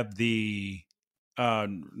have the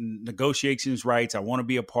negotiations rights. I want to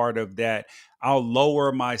be a part of that. I'll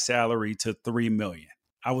lower my salary to $3 million.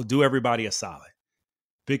 I will do everybody a solid.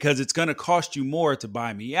 Because it's going to cost you more to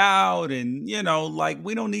buy me out. And,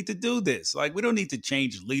 we don't need to do this. We don't need to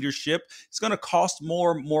change leadership. It's going to cost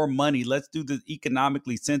more money. Let's do the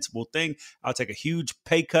economically sensible thing. I'll take a huge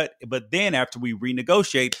pay cut. But then after we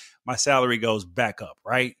renegotiate, my salary goes back up,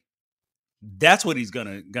 right? That's what he's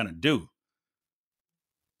going to do.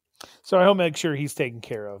 So he'll make sure he's taken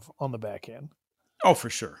care of on the back end. Oh,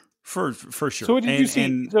 for sure. For sure. So what did you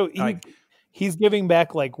see? So he's giving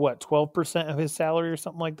back 12% of his salary or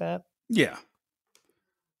something like that? Yeah.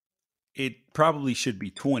 It probably should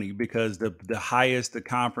be 20 because the highest the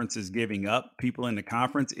conference is giving up, people in the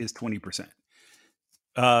conference, is 20%.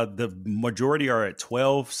 The majority are at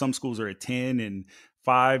 12. Some schools are at 10 and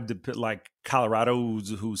 5, like Colorado,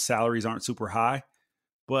 whose salaries aren't super high.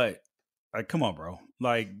 But like, come on, bro.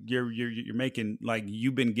 Like you're making like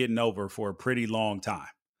you've been getting over for a pretty long time.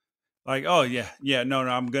 Like, oh yeah, no,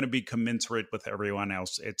 I'm gonna be commensurate with everyone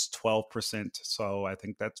else. It's 12%, so I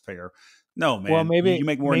think that's fair. No, Well, man, maybe you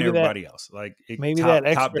make more than maybe that everybody else. Like maybe that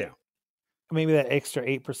top extra down. maybe that extra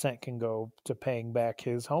 8% can go to paying back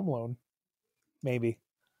his home loan. Maybe.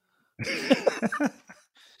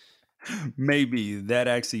 Maybe that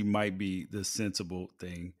actually might be the sensible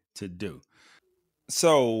thing to do.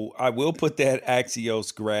 So I will put that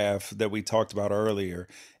Axios graph that we talked about earlier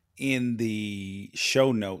in the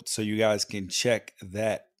show notes so you guys can check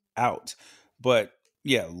that out. But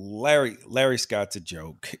yeah, Larry Scott's a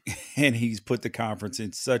joke, and he's put the conference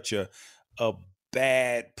in such a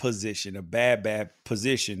bad position, a bad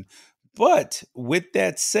position. But with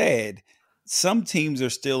that said, some teams are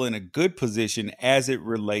still in a good position as it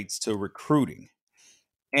relates to recruiting.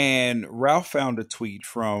 And Ralph found a tweet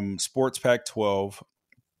from Sports Pac 12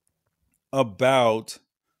 about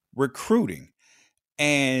recruiting.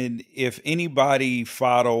 And if anybody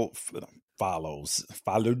if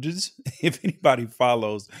anybody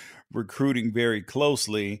follows recruiting very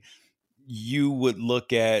closely, you would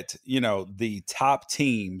look at, the top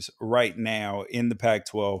teams right now in the Pac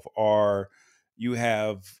 12 are you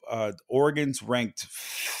have Oregon's ranked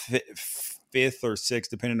fifth or sixth,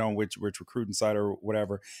 depending on which recruiting site or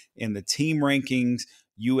whatever, in the team rankings.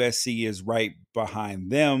 USC is right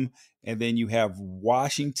behind them. And then you have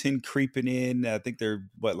Washington creeping in. I think they're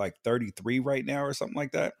like 33 right now or something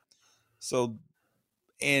like that. So,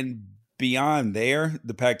 and beyond there,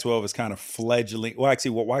 the Pac-12 is kind of fledgling. Well,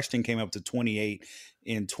 actually, Washington came up to 28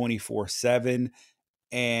 in 24/7.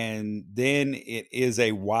 And then it is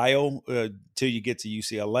a while till you get to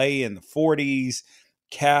UCLA in the 40s,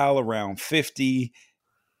 Cal around 50.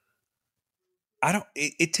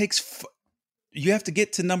 It takes, you have to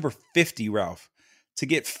get to number 50, Ralph, to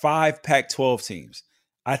get 5 Pac-12 teams.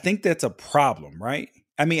 I think that's a problem, right?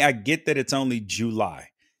 I mean, I get that it's only July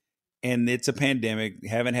and it's a pandemic,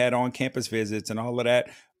 haven't had on-campus visits and all of that,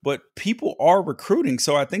 but people are recruiting.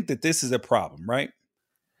 So I think that this is a problem, right?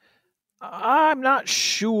 I'm not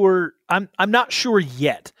sure. I'm not sure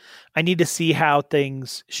yet. I need to see how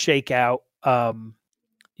things shake out.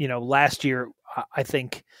 Last year, I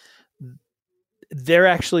think they're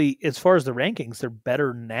actually, as far as the rankings, they're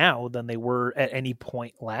better now than they were at any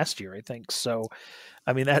point last year, I think. So,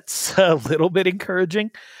 I mean, that's a little bit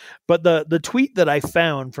encouraging. But the tweet that I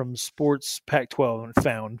found from Sports Pac-12 and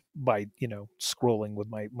found by, scrolling with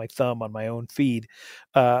my thumb on my own feed,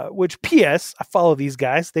 which P.S., I follow these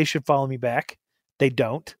guys. They should follow me back. They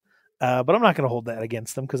don't. But I'm not going to hold that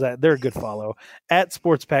against them because they're a good follow at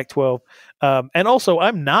Sports Pac-12. And also,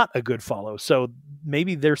 I'm not a good follow. So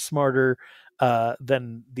maybe they're smarter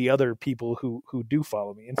than the other people who do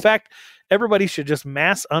follow me. In fact, everybody should just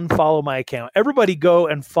mass unfollow my account. Everybody go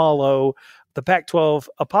and follow the Pac-12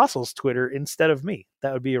 Apostles Twitter instead of me.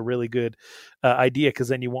 That would be a really good idea because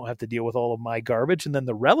then you won't have to deal with all of my garbage, and then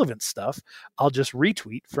the relevant stuff I'll just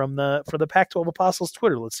retweet from the Pac-12 Apostles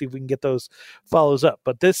Twitter. Let's see if we can get those follows up.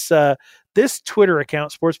 But this Twitter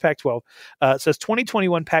account, Sports Pac-12, says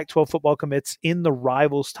 2021 Pac-12 football commits in the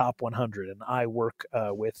Rivals Top 100, and I work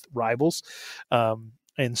with Rivals,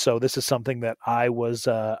 and so this is something that I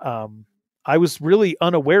was really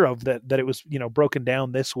unaware of that it was, broken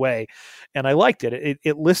down this way. And I liked it.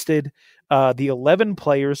 It listed the 11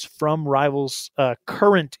 players from Rivals'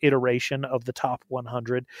 current iteration of the top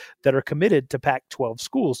 100 that are committed to Pac-12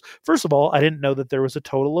 schools. First of all, I didn't know that there was a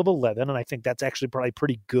total of 11, and I think that's actually probably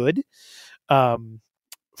pretty good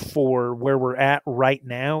for where we're at right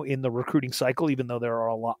now in the recruiting cycle, even though there are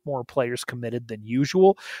a lot more players committed than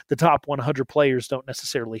usual. The top 100 players don't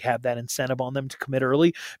necessarily have that incentive on them to commit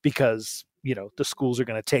early because the schools are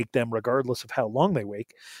going to take them regardless of how long they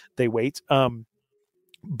wait.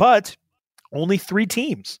 But only 3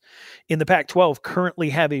 teams in the Pac-12 currently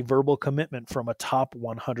have a verbal commitment from a top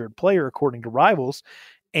 100 player, according to Rivals.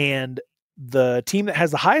 And the team that has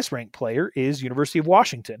the highest ranked player is University of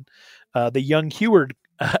Washington. The young Heward,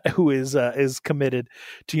 who is committed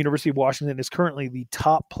to University of Washington, is currently the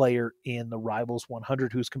top player in the Rivals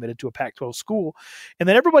 100 who's committed to a Pac-12 school. And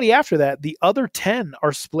then everybody after that, the other 10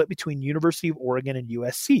 are split between University of Oregon and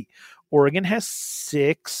USC. Oregon has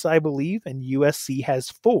 6, I believe, and USC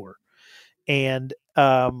has 4. And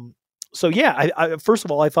so, yeah, I first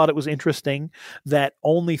of all, I thought it was interesting that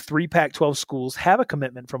only 3 Pac-12 schools have a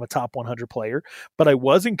commitment from a top 100 player, but I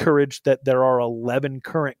was encouraged that there are 11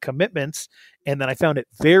 current commitments And then I found it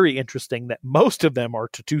very interesting that most of them are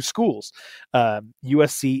to two schools,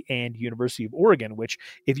 USC and University of Oregon, which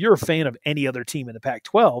if you're a fan of any other team in the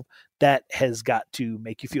Pac-12, that has got to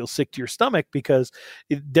make you feel sick to your stomach, because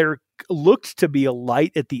there looked to be a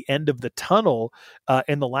light at the end of the tunnel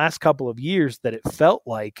in the last couple of years, that it felt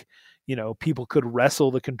like, people could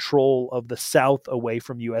wrestle the control of the South away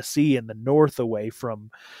from USC and the North away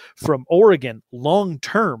from Oregon long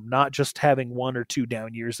term, not just having one or two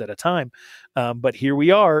down years at a time. But here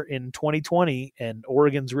we are in 2020, and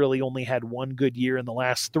Oregon's really only had one good year in the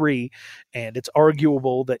last three, and it's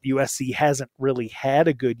arguable that USC hasn't really had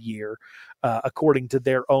a good year, according to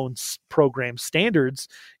their own program standards,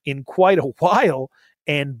 in quite a while,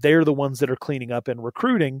 and they're the ones that are cleaning up and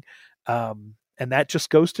recruiting. And that just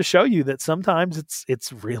goes to show you that sometimes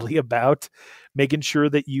it's really about making sure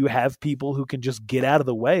that you have people who can just get out of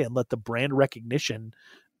the way and let the brand recognition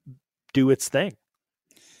do its thing.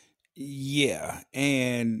 Yeah.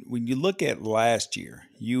 And when you look at last year,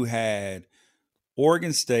 you had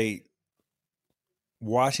Oregon State,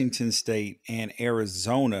 Washington State, and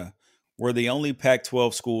Arizona were the only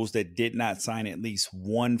Pac-12 schools that did not sign at least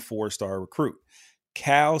one 4-star recruit.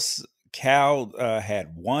 Cal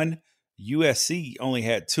had one. USC only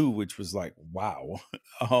had two, which was like, wow.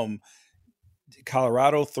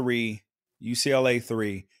 Colorado 3, UCLA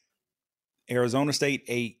 3, Arizona State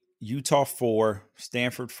 8, Utah 4,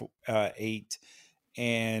 Stanford 8,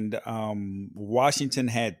 and Washington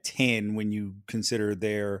had 10 when you consider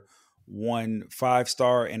their 1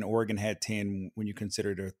 5-star, and Oregon had 10 when you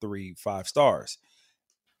consider their 3 5-stars.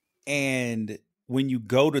 And when you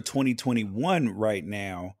go to 2021 right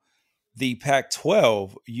now, the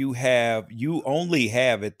Pac-12, you only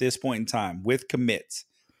have at this point in time with commits,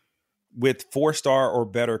 with 4-star or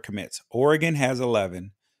better commits. Oregon has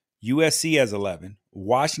 11, USC has 11,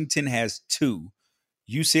 Washington has 2,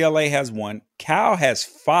 UCLA has 1, Cal has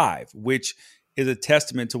 5, which is a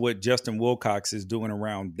testament to what Justin Wilcox is doing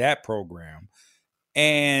around that program.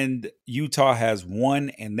 And Utah has 1,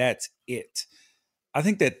 and that's it. I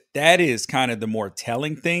think that is kind of the more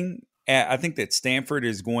telling thing. I think that Stanford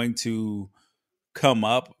is going to come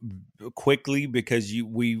up quickly, because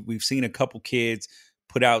we've seen a couple kids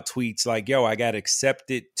put out tweets like, yo, I got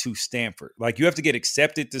accepted to Stanford. Like, you have to get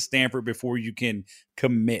accepted to Stanford before you can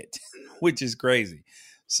commit, which is crazy.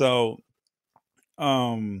 So,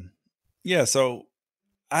 yeah, so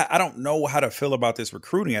I don't know how to feel about this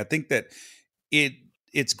recruiting. I think that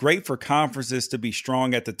it's great for conferences to be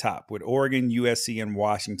strong at the top, with Oregon, USC, and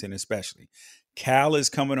Washington especially. Cal is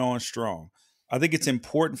coming on strong. I think it's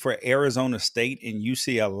important for Arizona State and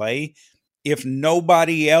UCLA, if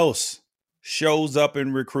nobody else shows up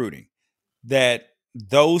in recruiting, that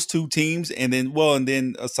those two teams, and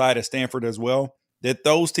then aside of Stanford as well, that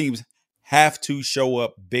those teams have to show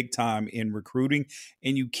up big time in recruiting.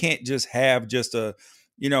 And you can't just have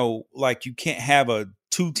you can't have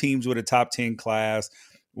 2 teams with a top 10 class,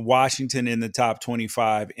 Washington in the top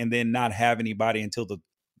 25, and then not have anybody until the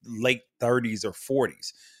late 30s or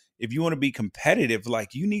 40s. If you want to be competitive,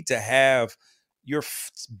 like, you need to have your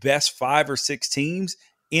best 5 or 6 teams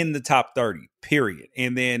in the top 30, period.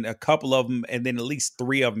 And then a couple of them, and then at least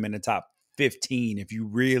 3 of them in the top 15, if you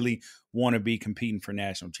really want to be competing for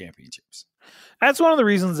national championships. That's one of the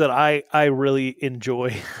reasons that I really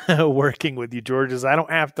enjoy working with you, George, is I don't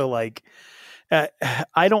have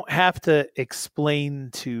to explain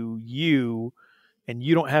to you, and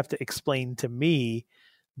you don't have to explain to me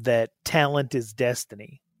that talent is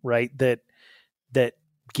destiny, right? That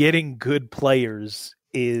getting good players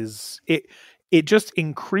it just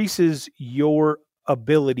increases your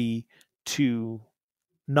ability to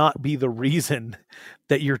not be the reason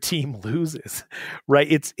that your team loses, right?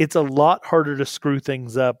 It's a lot harder to screw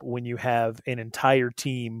things up when you have an entire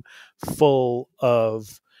team full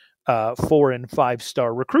of 4 and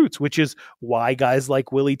 5-star recruits, which is why guys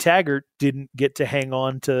like Willie Taggart didn't get to hang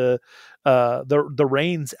on to the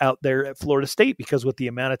reins out there at Florida State, because with the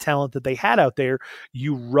amount of talent that they had out there,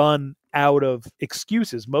 you run out of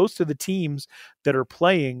excuses. Most of the teams that are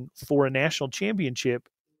playing for a national championship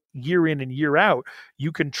year in and year out,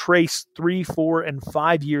 you can trace 3, 4, and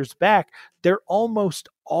 5 years back. They're almost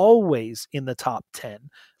always in the top 10.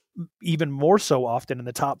 Even more so often in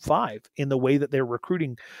the top 5 in the way that their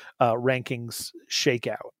recruiting rankings shake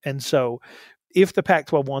out. And so if the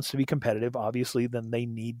Pac-12 wants to be competitive, obviously, then they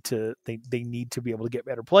need to be able to get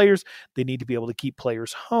better players. They need to be able to keep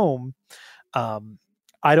players home.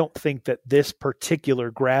 I don't think that this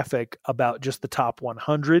particular graphic about just the top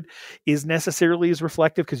 100 is necessarily as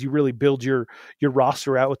reflective, because you really build your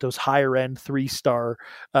roster out with those higher end 3-star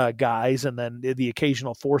guys, and then the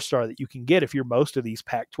occasional 4-star that you can get if you're most of these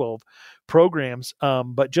Pac-12 programs.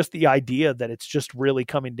 But just the idea that it's just really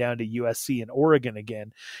coming down to USC and Oregon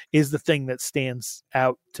again is the thing that stands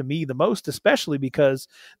out to me the most, especially because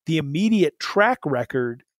the immediate track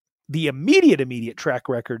record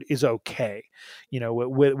is okay.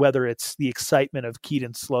 Whether it's the excitement of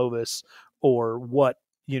Keaton Slovis or what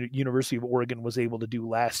University of Oregon was able to do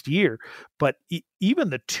last year. But even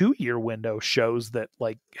the 2-year window shows that,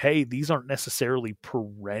 like, hey, these aren't necessarily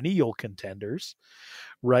perennial contenders,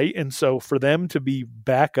 right? And so for them to be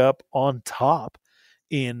back up on top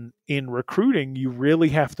in recruiting, you really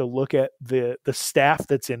have to look at the staff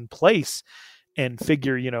that's in place and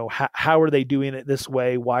figure, how are they doing it this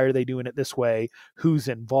way? Why are they doing it this way? Who's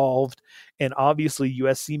involved? And obviously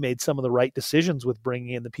USC made some of the right decisions with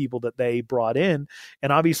bringing in the people that they brought in.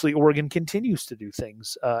 And obviously Oregon continues to do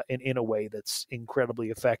things in a way that's incredibly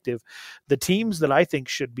effective. The teams that I think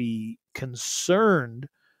should be concerned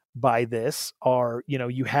by this are,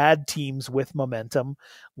 you had teams with momentum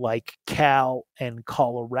like Cal and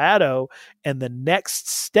Colorado, and the next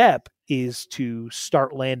step is to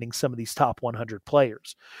start landing some of these top 100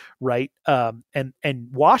 players, right? And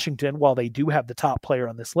Washington, while they do have the top player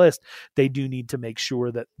on this list, they do need to make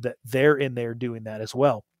sure that they're in there doing that as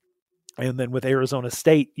well. And then with Arizona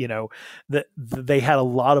State, that they had a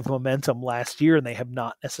lot of momentum last year, and they have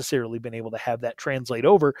not necessarily been able to have that translate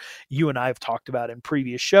over. You and I have talked about in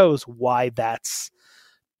previous shows why that's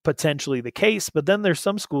potentially the case, but then there's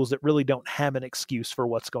some schools that really don't have an excuse for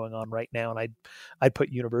what's going on right now, and I'd put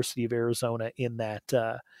University of Arizona in that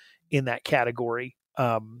category,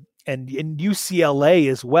 and in UCLA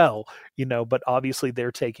as well, but obviously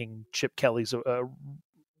they're taking Chip Kelly's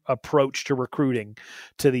approach to recruiting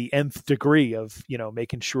to the nth degree of,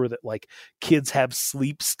 making sure that, like, kids have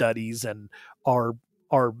sleep studies and are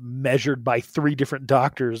measured by 3 different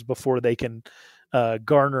doctors before they can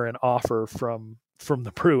garner an offer from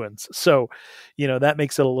the Bruins. So, that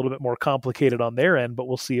makes it a little bit more complicated on their end, but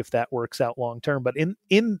we'll see if that works out long term. But in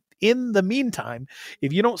the meantime,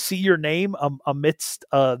 if you don't see your name amidst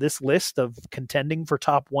this list of contending for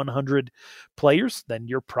top 100 players, then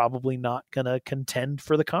you're probably not going to contend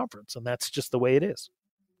for the conference. And that's just the way it is.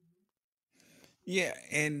 Yeah,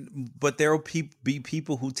 but there will be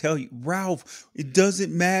people who tell you, Ralph, it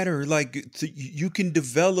doesn't matter. Like, you can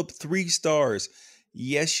develop 3 stars.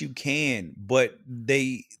 Yes, you can, but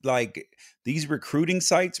they, like, these recruiting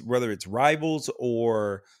sites, whether it's Rivals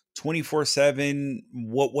or 24/7,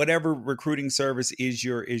 whatever recruiting service is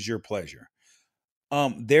your pleasure.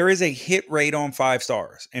 There is a hit rate on 5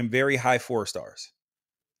 stars and very high 4 stars.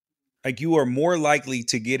 Like, you are more likely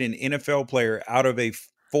to get an NFL player out of a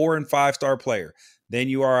 4 and 5 star player than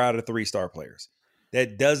you are out of 3-star players.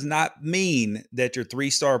 That does not mean that your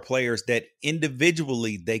 3-star players, that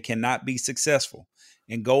individually they cannot be successful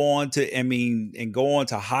and go on to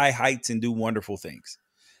high heights and do wonderful things.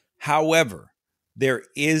 However, it's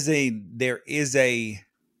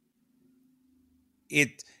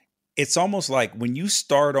almost like when you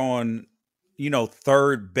start on,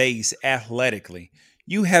 third base athletically,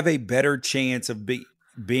 you have a better chance of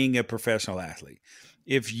being a professional athlete.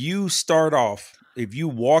 If you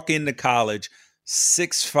walk into college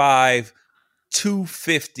 6'5",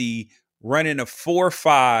 250, running a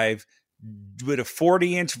 4.5 with a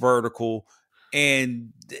 40-inch vertical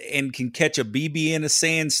and can catch a BB in a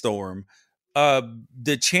sandstorm,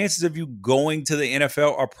 the chances of you going to the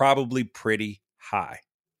NFL are probably pretty high.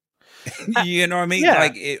 You know what I mean? Yeah.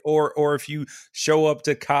 Like, or if you show up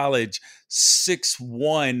to college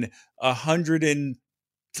 6'1",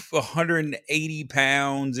 180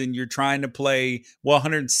 pounds, and you're trying to play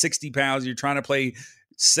 160 pounds, you're trying to play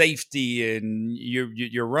safety, and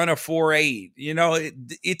you run a 4.8.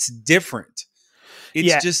 It's different.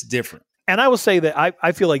 It's just different. And I will say that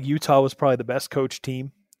I feel like Utah was probably the best coached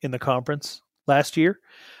team in the conference last year.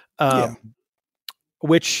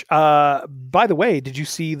 Which, by the way, did you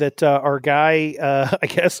see that our guy?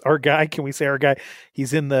 Can we say our guy?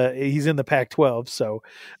 He's in the Pac-12. So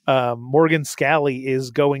Morgan Scalley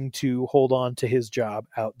is going to hold on to his job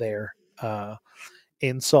out there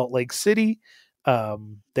in Salt Lake City.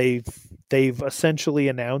 They've essentially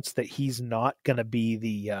announced that he's not going to be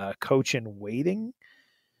the coach in waiting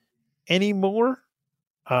anymore,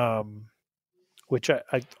 which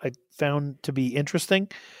I found to be interesting.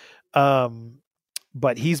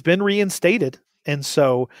 But he's been reinstated And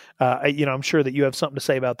so, I'm sure that you have something to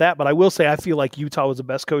say about that. But I will say, I feel like Utah was the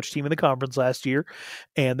best coach team in the conference last year,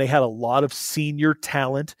 and they had a lot of senior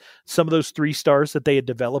talent. Some of those 3 stars that they had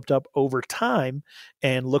developed up over time.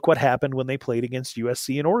 And look what happened when they played against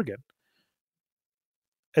USC and Oregon.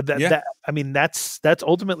 That's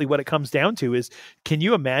ultimately what it comes down to is, can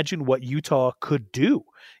you imagine what Utah could do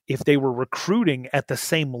if they were recruiting at the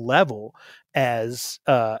same level as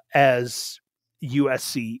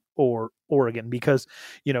USC or Oregon? Because,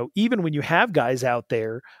 even when you have guys out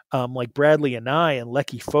there like Bradley Anae and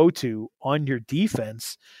Leki Fotu on your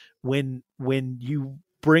defense, when you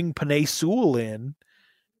bring Penei Sewell in,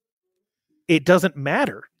 it doesn't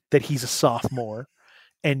matter that he's a sophomore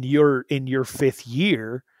and you're in your 5th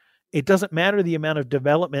year. It doesn't matter the amount of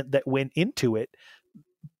development that went into it.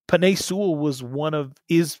 Penei Sewell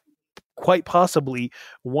is quite possibly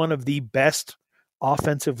one of the best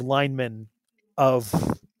offensive linemen of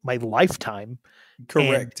my lifetime.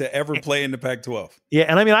 Correct. To ever play in the Pac-12. Yeah.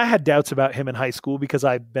 And I had doubts about him in high school because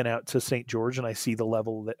I've been out to St. George and I see the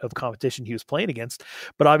level of competition he was playing against,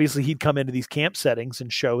 but obviously he'd come into these camp settings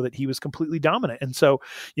and show that he was completely dominant. And so,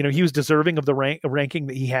 he was deserving of the ranking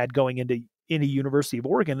that he had going into University of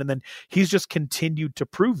Oregon. And then he's just continued to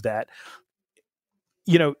prove that,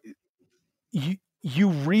 you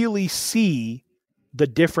really see the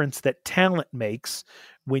difference that talent makes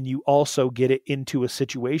when you also get it into a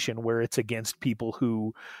situation where it's against people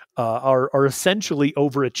who are essentially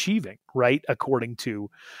overachieving, right? According to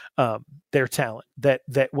their talent. That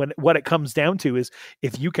when what it comes down to is,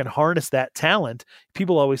 if you can harness that talent,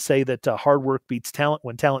 people always say that hard work beats talent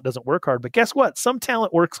when talent doesn't work hard. But guess what? Some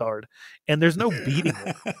talent works hard, and there's no beating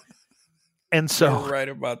it. And so, you're right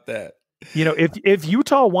about that. If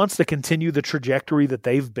Utah wants to continue the trajectory that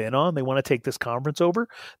they've been on, they want to take this conference over,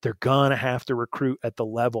 they're going to have to recruit at the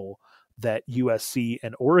level that USC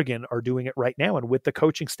and Oregon are doing it right now. And with the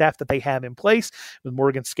coaching staff that they have in place, with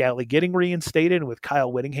Morgan Scalley getting reinstated and with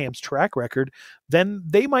Kyle Whittingham's track record, then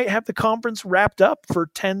they might have the conference wrapped up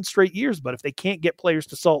for 10 straight years. But if they can't get players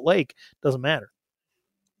to Salt Lake, it doesn't matter.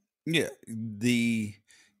 Yeah. The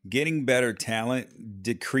getting better talent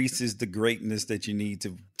decreases the greatness that you need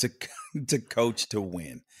to coach to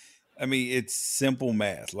win. It's simple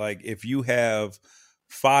math. Like, if you have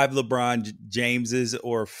 5 LeBron Jameses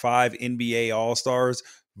or 5 NBA All-Stars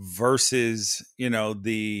versus,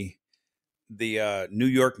 the New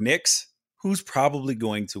York Knicks, who's probably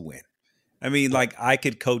going to win? I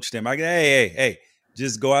could coach them. I could, hey,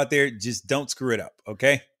 just go out there, just don't screw it up.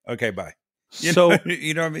 Okay, bye. You know what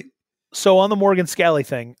I mean? So on the Morgan Scalley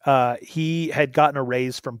thing, he had gotten a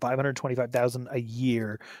raise from $525,000 a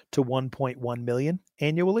year to $1.1 million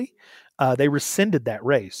annually. They rescinded that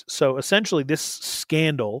raise. So essentially, this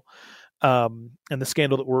scandal, and the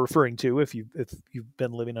scandal that we're referring to, if you've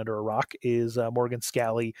been living under a rock, is Morgan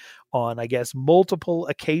Scalley on, I guess, multiple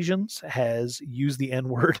occasions has used the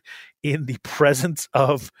N-word in the presence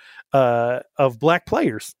of black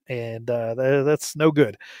players, and that's no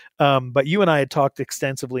good. But you and I had talked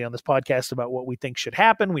extensively on this podcast about what we think should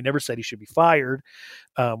happen. We never said he should be fired.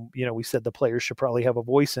 We said the players should probably have a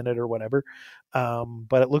voice in it or whatever.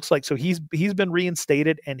 But it looks like, so he's been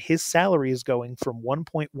reinstated, and his salary is going from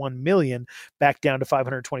 $1.1 million back down to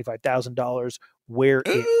 $525,000 where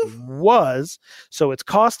it was. So it's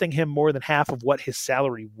costing him more than half of what his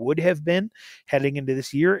salary would have been heading into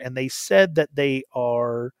this year. And they said that they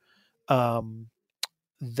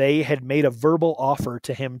had made a verbal offer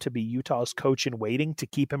to him to be Utah's coach in waiting to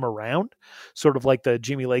keep him around, sort of like the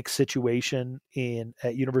Jimmy Lake situation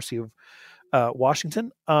at University of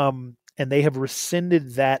Washington. And they have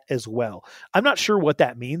rescinded that as well. I'm not sure what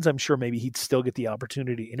that means. I'm sure maybe he'd still get the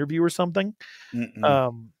opportunity to interview or something. You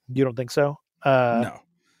don't think so? No.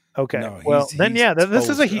 Okay. No, well, then, yeah, this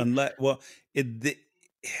is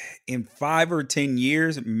in 5 or 10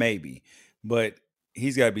 years, maybe, but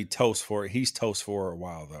he's got to be toast for it. He's toast for a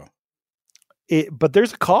while, though. But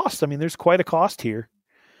there's a cost. There's quite a cost here.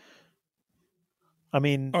 Oh,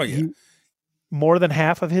 yeah. More than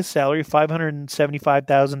half of his salary,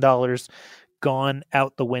 $575,000, gone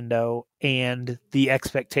out the window, and the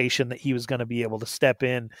expectation that he was going to be able to step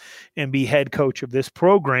in and be head coach of this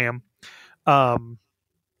program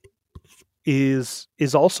is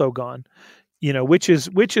also gone. Which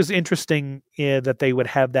is interesting that they would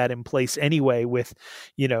have that in place anyway, with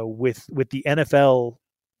the NFL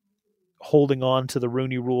holding on to the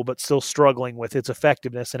Rooney Rule, but still struggling with its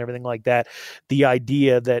effectiveness and everything like that. The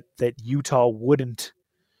idea that Utah wouldn't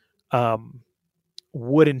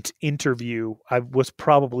wouldn't interview was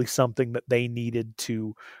probably something that they needed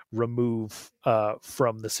to remove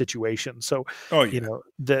from the situation. So, Oh yeah. you know,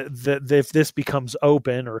 the if this becomes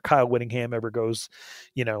open or Kyle Whittingham ever goes,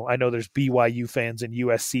 you know, I know there's BYU fans and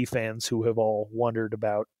USC fans who have all wondered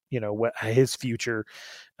about, you know, what his future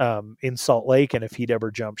in Salt Lake and if he'd ever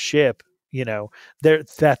jump ship. You know,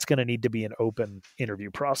 that's going to need to be an open interview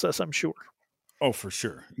process, I'm sure. Oh, for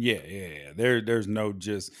sure. Yeah. There's no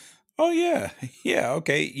just, oh yeah, yeah,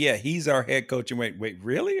 okay, yeah, he's our head coach. And wait,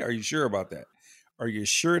 really? Are you sure about that? Are you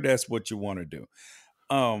sure that's what you want to do?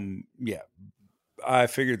 Yeah, I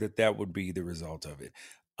figured that would be the result of it.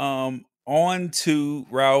 On to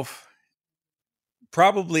Ralph.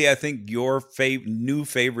 Probably, I think your new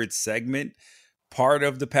favorite segment, part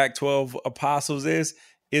of the Pac-12 Apostles is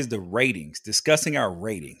the ratings, discussing our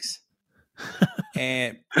ratings.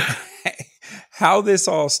 And how this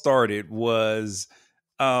all started was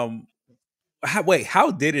how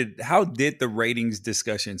did the ratings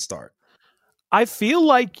discussion start? I feel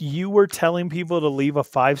like you were telling people to leave a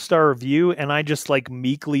 5-star review and I just like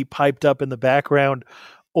meekly piped up in the background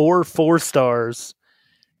or 4 stars,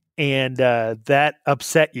 and that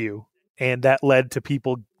upset you, and that led to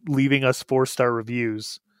people leaving us 4-star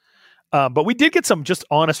reviews. But we did get some just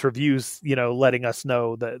honest reviews, you know, letting us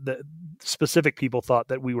know that the specific people thought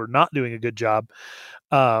that we were not doing a good job.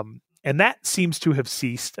 And that seems to have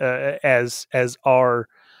ceased as our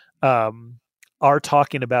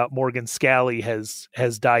talking about Morgan Scalley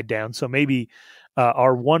has died down. So maybe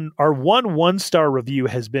our 1-star review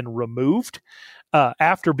has been removed.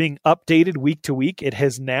 After being updated week to week, it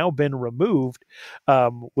has now been removed,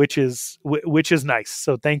 which is nice.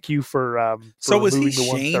 So thank you for so was he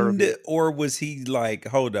shamed, or was he like,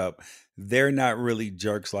 hold up, they're not really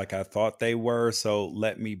jerks like I thought they were, so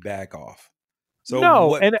let me back off? So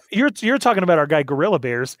no, and you're talking about our guy Gorilla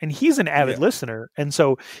Bears, and he's an avid listener, and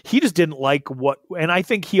so he just didn't like what, and I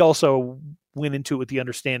think he also went into it with the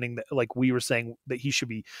understanding that, like we were saying, that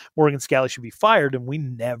Morgan Scalley should be fired, and we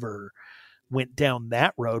never went down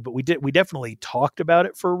that road, but we definitely talked about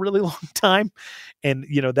it for a really long time. And,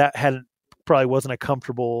 you know, that probably wasn't a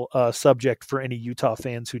comfortable subject for any Utah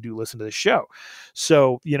fans who do listen to the show.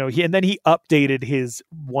 So, you know, he updated his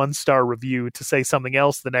 1-star review to say something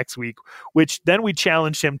else the next week, which then we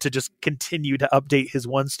challenged him to just continue to update his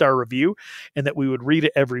 1-star review and that we would read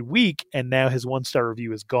it every week. And now his 1-star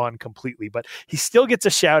review is gone completely, but he still gets a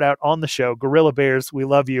shout out on the show. Gorilla Bears, we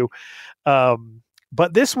love you.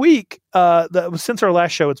 But this week, since our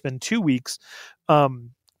last show, it's been 2 weeks.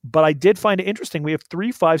 But I did find it interesting. We have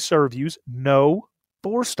 3 5-star reviews, no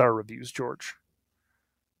 4-star reviews, George.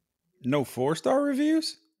 No 4-star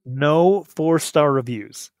reviews? No 4-star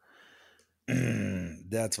reviews.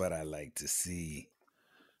 That's what I like to see.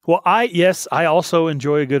 Well, I also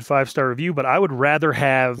enjoy a good 5-star review, but I would rather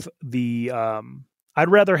have I'd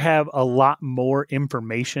rather have a lot more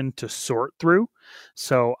information to sort through.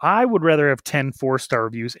 So I would rather have 10 4-star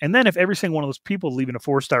reviews. And then if every single one of those people leaving a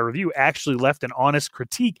 4-star review actually left an honest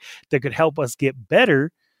critique that could help us get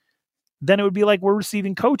better, then it would be like we're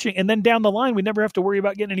receiving coaching. And then down the line, we never have to worry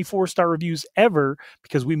about getting any 4-star reviews ever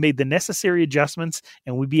because we made the necessary adjustments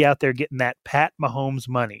and we'd be out there getting that Pat Mahomes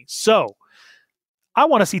money. So I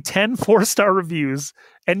want to see 10 4-star reviews.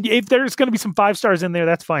 And if there's going to be some 5 stars in there,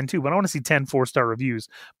 that's fine too. But I want to see 10 4-star reviews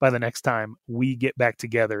by the next time we get back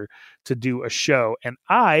together to do a show. And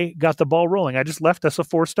I got the ball rolling. I just left us a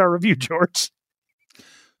 4-star review, George.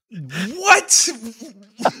 What?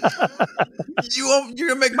 You're going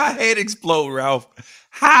to make my head explode, Ralph.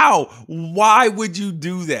 How? Why would you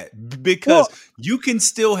do that? Because you can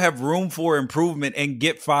still have room for improvement and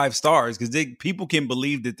get 5 stars because people can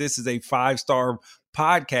believe that this is a 5-star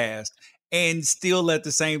podcast and still at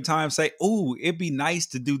the same time say, oh, it'd be nice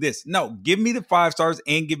to do this. No, give me the 5 stars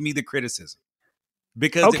and give me the criticism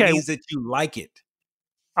because it means that you like it.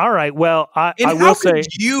 All right. Well, I will say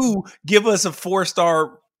you give us a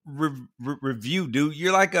 4-star review, dude.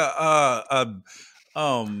 You're like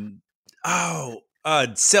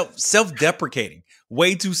self-deprecating,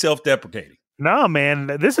 way too self-deprecating. No, man,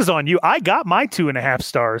 this is on you. I got my 2.5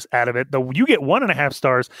 stars out of it. You get 1.5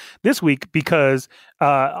 stars this week because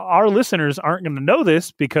our listeners aren't going to know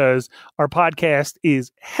this because our podcast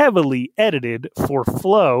is heavily edited for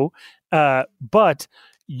flow. But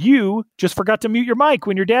you just forgot to mute your mic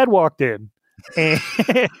when your dad walked in. And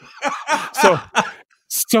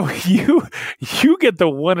So you get the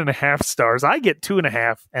 1.5 stars. I get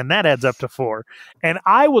 2.5, and that adds up to 4. And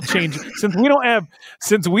I will change since we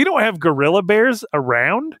don't have Gorilla Bears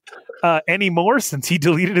around anymore. Since he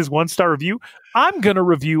deleted his 1-star review, I'm gonna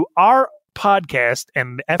review our podcast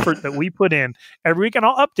and the effort that we put in every week, and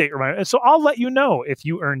I'll update reminder. And so I'll let you know if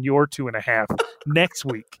you earn your 2.5 next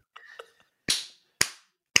week.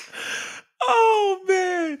 Oh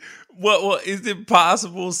man. Well, is it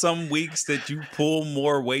possible some weeks that you pull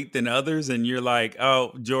more weight than others and you're like,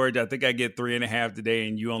 oh, George, I think I get 3.5 today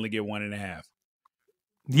and you only get 1.5?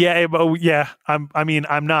 Yeah,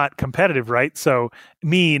 I'm not competitive, right? So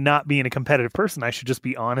me not being a competitive person, I should just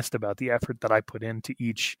be honest about the effort that I put into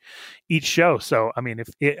each show. So, I mean,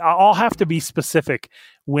 I'll have to be specific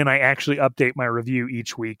when I actually update my review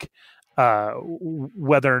each week,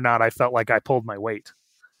 whether or not I felt like I pulled my weight.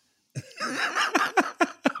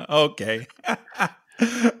 Okay.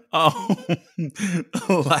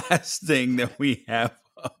 Last thing that we have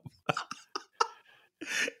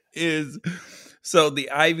is, so the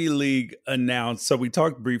Ivy League announced. So we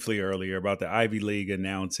talked briefly earlier about the Ivy League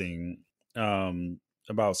announcing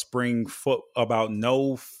about about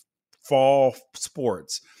no fall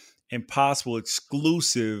sports and possible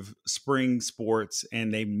exclusive spring sports,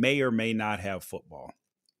 and they may or may not have football.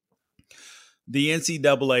 The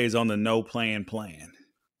NCAA is on the no plan.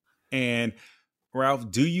 And Ralph,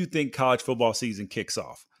 do you think college football season kicks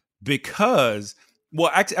off? Because, well,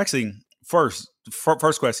 actually, first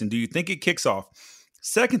question, do you think it kicks off?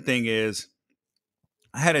 Second thing is,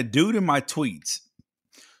 I had a dude in my tweets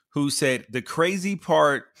who said the crazy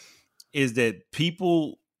part is that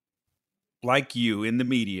people like you in the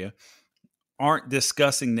media aren't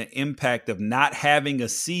discussing the impact of not having a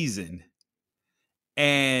season.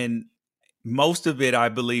 And most of it, I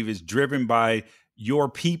believe, is driven by your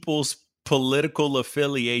people's political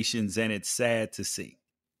affiliations, and it's sad to see.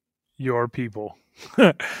 Your people.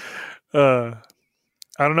 I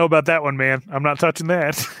don't know about that one, man. I'm not touching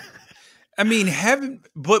that. I mean, haven't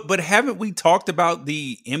we talked about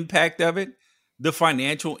the impact of it? The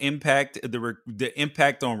financial impact, the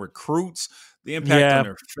impact on recruits, the impact on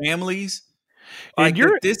their families. Like,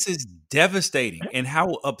 this is devastating, and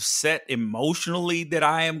how upset emotionally that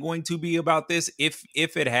I am going to be about this if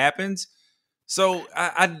it happens. So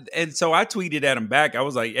I tweeted at him back. I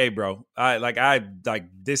was like, "Hey, bro,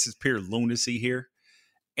 this is pure lunacy here."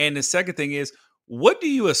 And the second thing is, what do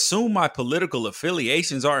you assume my political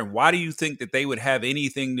affiliations are, and why do you think that they would have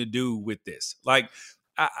anything to do with this? Like,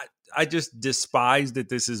 I just despise that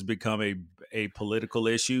this has become a political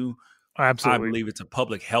issue. Absolutely, I believe it's a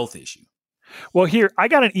public health issue. Well, here, I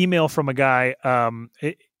got an email from a guy.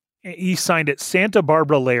 He signed it Santa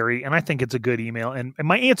Barbara Larry, and I think it's a good email. And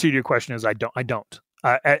my answer to your question is I don't.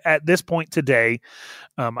 At this point today,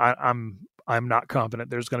 I'm not confident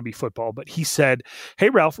there's going to be football, but he said, "Hey,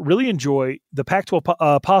 Ralph, really enjoy the Pac-12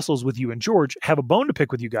 Apostles with you and George. Have a bone to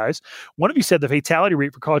pick with you guys. One of you said the fatality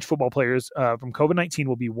rate for college football players from COVID-19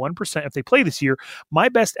 will be 1% if they play this year. My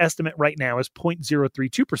best estimate right now is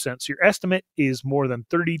 0.032%. So your estimate is more than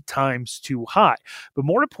 30 times too high. But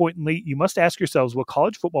more importantly, you must ask yourselves, will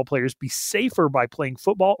college football players be safer by playing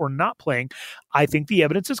football or not playing? I think the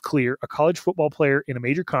evidence is clear. A college football player in a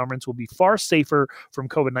major conference will be far safer from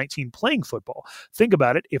COVID-19 playing football. Think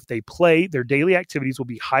about it. If they play, their daily activities will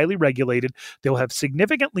be highly regulated. They'll have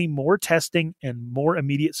significantly more testing and more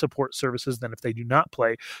immediate support services than if they do not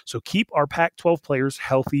play. So keep our Pac-12 players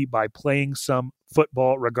healthy by playing some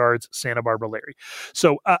football. Regards, Santa Barbara Larry."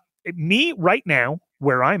 So me right now,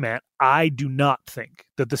 where I'm at, I do not think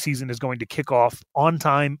that the season is going to kick off on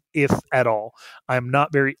time, if at all. I'm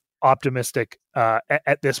not very optimistic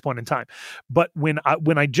at this point in time. But when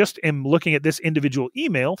I just am looking at this individual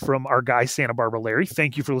email from our guy, Santa Barbara Larry,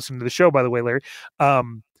 thank you for listening to the show, by the way, Larry,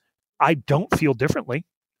 I don't feel differently.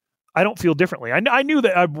 I knew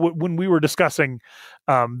that when we were discussing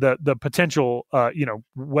the potential,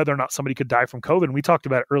 whether or not somebody could die from COVID, and we talked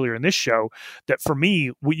about it earlier in this show, that for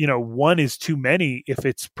me, one is too many if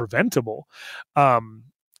it's preventable.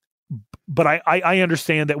 But I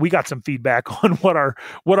understand that we got some feedback on what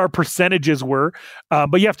our percentages were.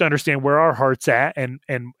 But you have to understand where our heart's at, and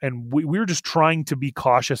we're just trying to be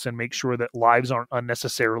cautious and make sure that lives aren't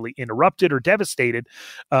unnecessarily interrupted or devastated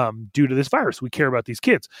due to this virus. We care about these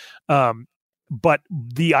kids. But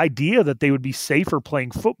the idea that they would be safer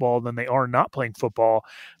playing football than they are not playing football,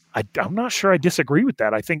 I'm not sure I disagree with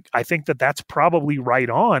that. I think that that's probably right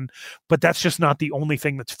on, but that's just not the only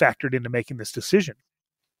thing that's factored into making this decision.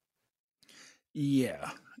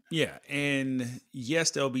 Yeah. And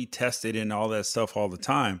yes, they'll be tested and all that stuff all the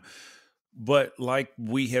time. But like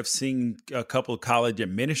we have seen a couple of college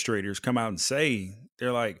administrators come out and say,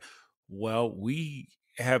 they're like, well, we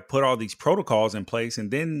have put all these protocols in place, and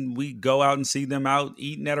then we go out and see them out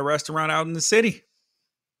eating at a restaurant out in the city.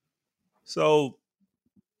 So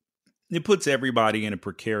it puts everybody in a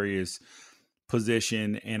precarious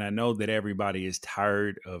position, and I know that everybody is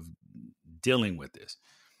tired of dealing with this.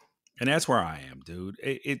 And that's where I am, dude.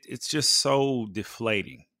 It's just so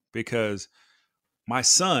deflating because my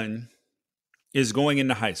son is going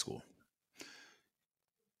into high school.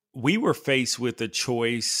 We were faced with a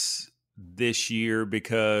choice this year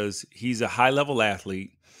because he's a high level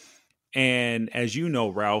athlete. And as you know,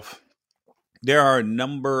 Ralph, there are a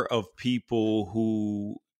number of people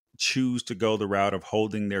who choose to go the route of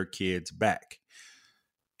holding their kids back.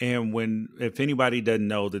 And if anybody doesn't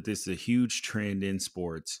know that this is a huge trend in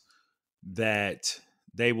sports, that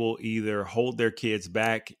they will either hold their kids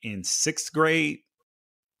back in sixth grade,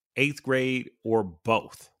 eighth grade, or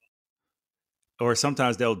both. Or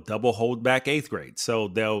sometimes they'll double hold back eighth grade. So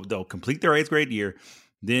they'll complete their eighth grade year.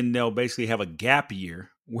 Then they'll basically have a gap year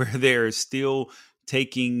where they're still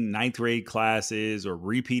taking ninth grade classes or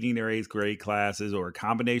repeating their eighth grade classes or a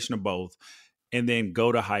combination of both, and then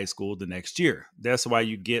go to high school the next year. That's why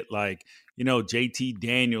you get like, JT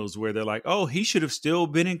Daniels, where they're like, oh, he should have still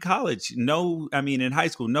been in college. No, I mean, in high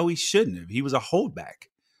school. No, he shouldn't have. He was a holdback.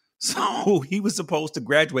 So he was supposed to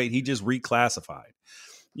graduate. He just reclassified.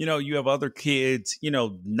 You have other kids,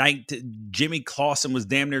 Jimmy Clausen was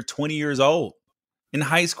damn near 20 years old in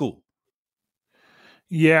high school.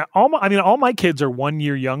 Yeah, all my kids are 1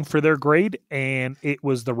 year young for their grade, and it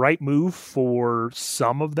was the right move for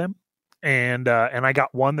some of them. And I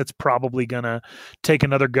got one that's probably gonna take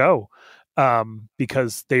another go,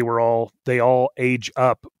 because they all age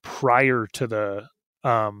up prior to the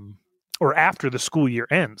or after the school year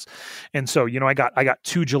ends. And so, I got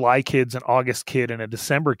 2 July kids, an August kid, and a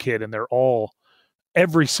December kid, and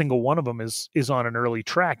every single one of them is on an early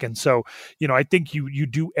track. And so, I think you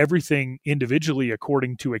do everything individually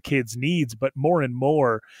according to a kid's needs, but more and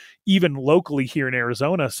more, even locally here in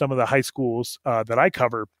Arizona, some of the high schools that I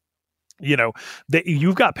cover, that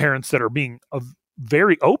you've got parents that are being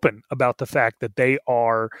very open about the fact that they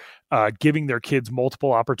are giving their kids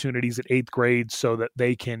multiple opportunities at eighth grade so that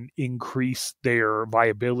they can increase their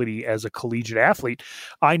viability as a collegiate athlete.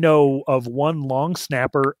 I know of one long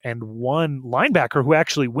snapper and one linebacker who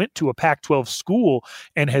actually went to a Pac-12 school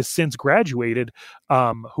and has since graduated,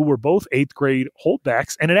 who were both eighth grade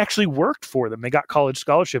holdbacks, and it actually worked for them. They got college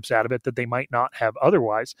scholarships out of it that they might not have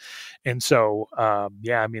otherwise. And so,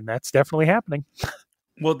 that's definitely happening.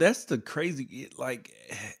 Well, that's the crazy,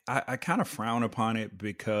 I kind of frown upon it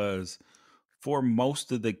because for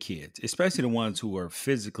most of the kids, especially the ones who are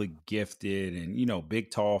physically gifted and,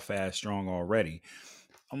 big, tall, fast, strong already,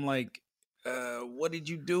 I'm like, what did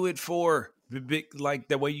you do it for? Like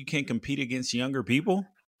that way you can't compete against younger people?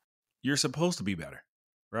 You're supposed to be better,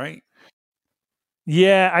 right?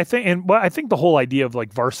 Yeah, I think the whole idea of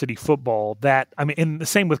like varsity football, and the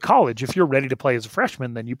same with college, if you're ready to play as a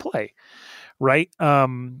freshman, then you play. Right.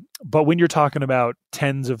 But when you're talking about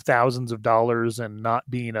tens of thousands of dollars and not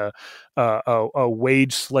being a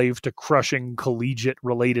wage slave to crushing collegiate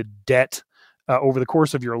related debt over the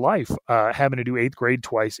course of your life, having to do eighth grade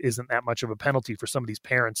twice isn't that much of a penalty for some of these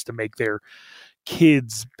parents to make their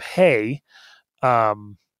kids pay. My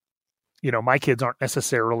kids aren't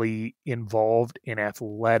necessarily involved in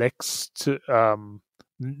athletics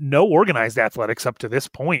no organized athletics up to this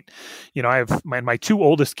point. I have my 2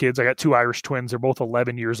 oldest kids. I got 2 Irish twins. They're both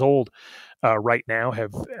 11 years old right now.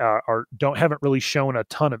 Haven't really shown a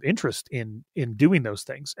ton of interest in doing those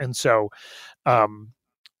things. And so,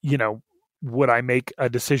 would I make a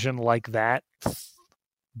decision like that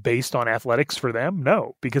based on athletics for them?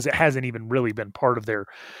 No, because it hasn't even really been part of their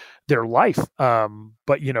life.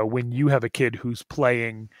 But when you have a kid who's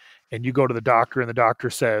playing and you go to the doctor and the doctor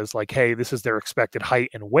says like, hey, this is their expected height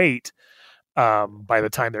and weight. By the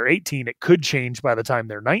time they're 18, it could change by the time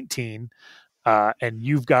they're 19. And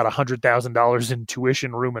you've got $100,000 in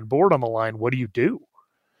tuition, room and board on the line. What do you do?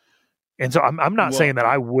 And so I'm not saying that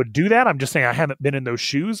I would do that. I'm just saying I haven't been in those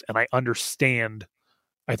shoes and I understand,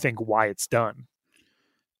 I think, why it's done.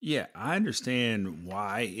 Yeah, I understand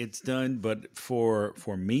why it's done. But for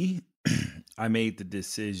me, I made the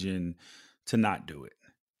decision to not do it.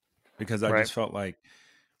 Because I just felt like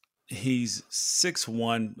he's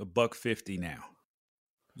 6'1", $150 now.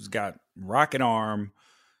 He's got rocket arm.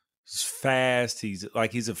 He's fast. He's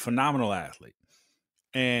a phenomenal athlete.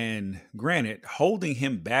 And granted, holding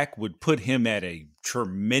him back would put him at a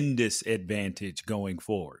tremendous advantage going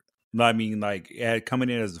forward. I mean, coming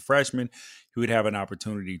in as a freshman, he would have an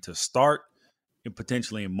opportunity to start and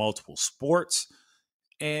potentially in multiple sports.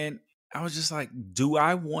 And I was just like, do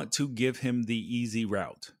I want to give him the easy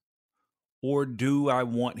route? Or do I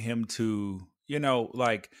want him to,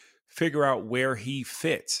 figure out where he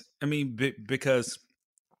fits? I mean, because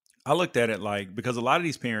I looked at it because a lot of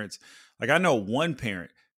these parents, Like I know one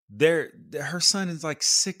parent, her son is like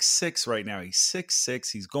 6'6" right now. He's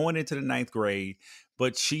 6'6". He's going into the 9th grade,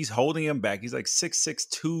 but she's holding him back. He's like 6'6",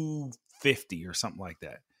 250 or something like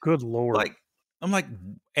that. Good Lord. Like I'm like,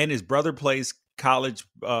 and his brother plays college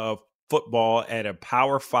football at a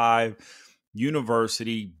Power 5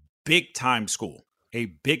 university, big time school,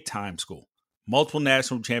 multiple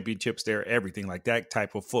national championships there, everything like that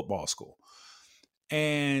type of football school.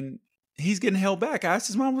 And he's getting held back. I asked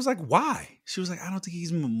his mom, was like, why? She was like, I don't think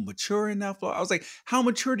he's mature enough. I was like, how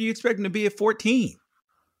mature do you expect him to be at 14?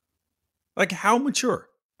 Like, how mature?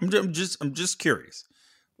 I'm just curious.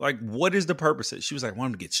 Like, what is the purpose? She was like, I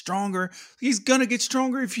want him to get stronger. He's gonna get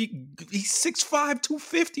stronger if he's 6'5",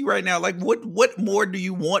 250 right now. Like, what more do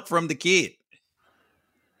you want from the kid?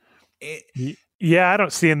 Yeah, I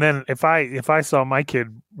don't see. And then if I saw my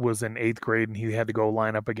kid was in 8th grade and he had to go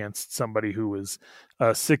line up against somebody who was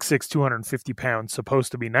 6'6", 250 pounds,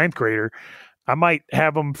 supposed to be 9th grader, I might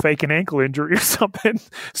have them fake an ankle injury or something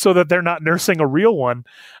so that they're not nursing a real one.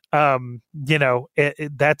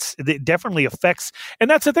 It definitely affects. And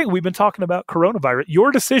that's the thing. We've been talking about coronavirus.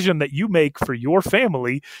 Your decision that you make for your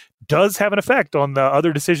family does have an effect on the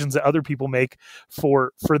other decisions that other people make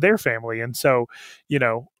for their family. And so,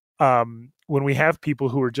 when we have people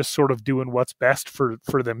who are just sort of doing what's best for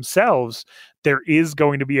themselves, there is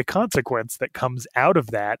going to be a consequence that comes out of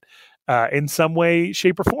that in some way,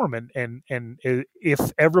 shape, or form. And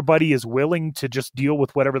if everybody is willing to just deal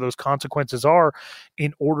with whatever those consequences are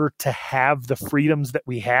in order to have the freedoms that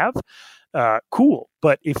we have, cool.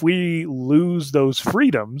 But if we lose those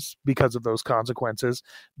freedoms because of those consequences,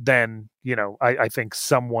 then, I think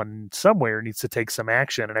someone somewhere needs to take some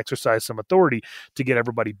action and exercise some authority to get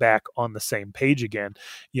everybody back on the same page again.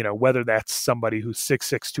 Whether that's somebody who's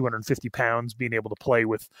 6'6", 250 pounds being able to play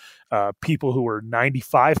with people who are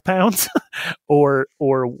 95 pounds or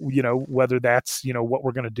whether that's, what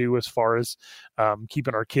we're going to do as far as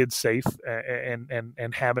keeping our kids safe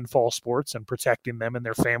and having fall sports and protecting them and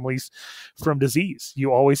their families from disease.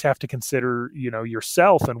 You always have to consider,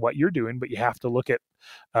 yourself and what you're doing, but you have to look at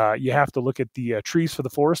the trees for the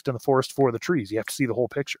forest and the forest for the trees. You have to see the whole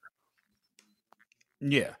picture.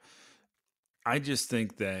 Yeah. I just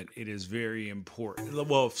think that it is very important.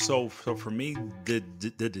 Well, so for me, the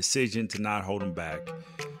decision to not hold him back,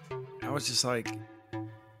 I was just like,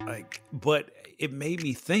 but it made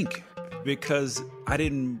me think because I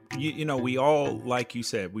didn't, we all, like you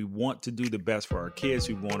said, we want to do the best for our kids.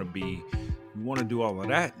 We want to do all of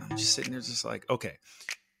that. And I'm just sitting there just like, okay,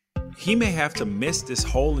 he may have to miss this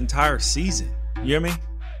whole entire season. You hear me?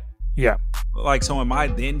 Yeah. Like, so am I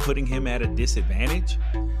then putting him at a disadvantage?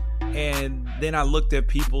 And then I looked at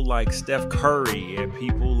people like Steph Curry and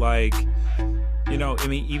people like,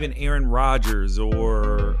 even Aaron Rodgers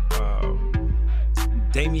or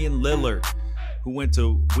Damian Lillard, who went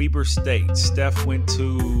to Weber State. Steph went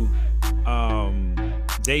to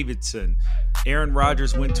Davidson. Aaron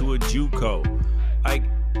Rodgers went to a JUCO. Like,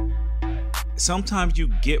 sometimes you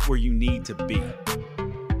get where you need to be.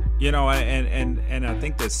 And I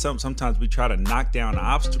think that sometimes we try to knock down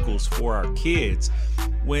obstacles for our kids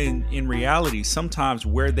when in reality, sometimes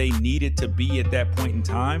where they needed to be at that point in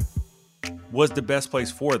time was the best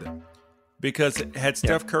place for them. Because had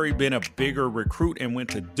Steph Curry been a bigger recruit and went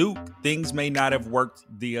to Duke, things may not have worked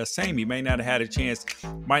the same. He may not have had a chance,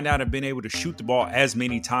 might not have been able to shoot the ball as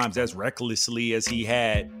many times, as recklessly as he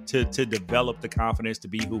had to develop the confidence to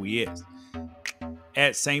be who he is.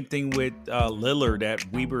 Same thing with Lillard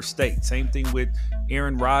at Weber State. Same thing with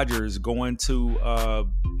Aaron Rodgers going to a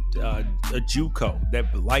JUCO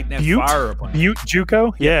that lighting that fire up on Butte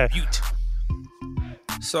JUCO, yeah. Butte.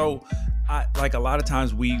 So, a lot of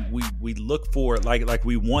times we look for like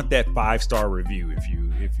we want that 5-star review,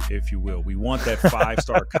 if you will. We want that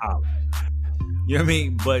 5-star college. You know what I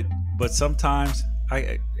mean? But sometimes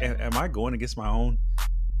am I going against my own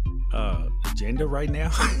agenda right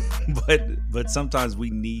now? but sometimes we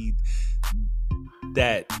need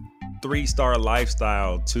that 3-star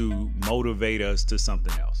lifestyle to motivate us to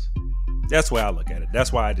something else. That's the way I look at it.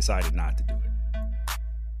 That's why I decided not to do it.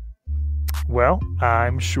 Well,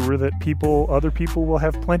 I'm sure that other people will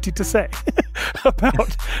have plenty to say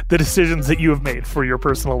about the decisions that you have made for your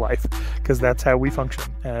personal life, because that's how we function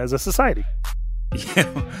as a society.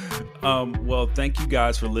 Yeah. Well, thank you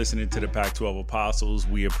guys for listening to the Pac-12 Apostles.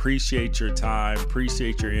 We appreciate your time,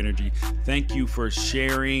 appreciate your energy. Thank you for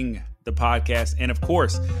sharing the podcast. And of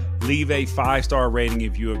course, leave a 5-star rating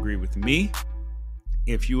if you agree with me.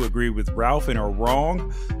 If you agree with Ralph and are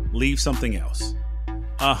wrong, leave something else.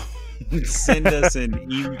 send us an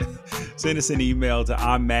email to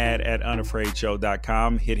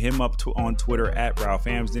immad@unafraidshow.com. Hit him up on Twitter at Ralph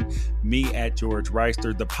Amsden, me at George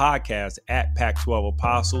Reister, the podcast at Pac-12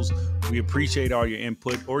 Apostles. We appreciate all your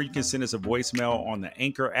input, or you can send us a voicemail on the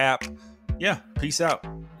Anchor app. Yeah, peace out.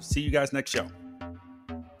 See you guys next show.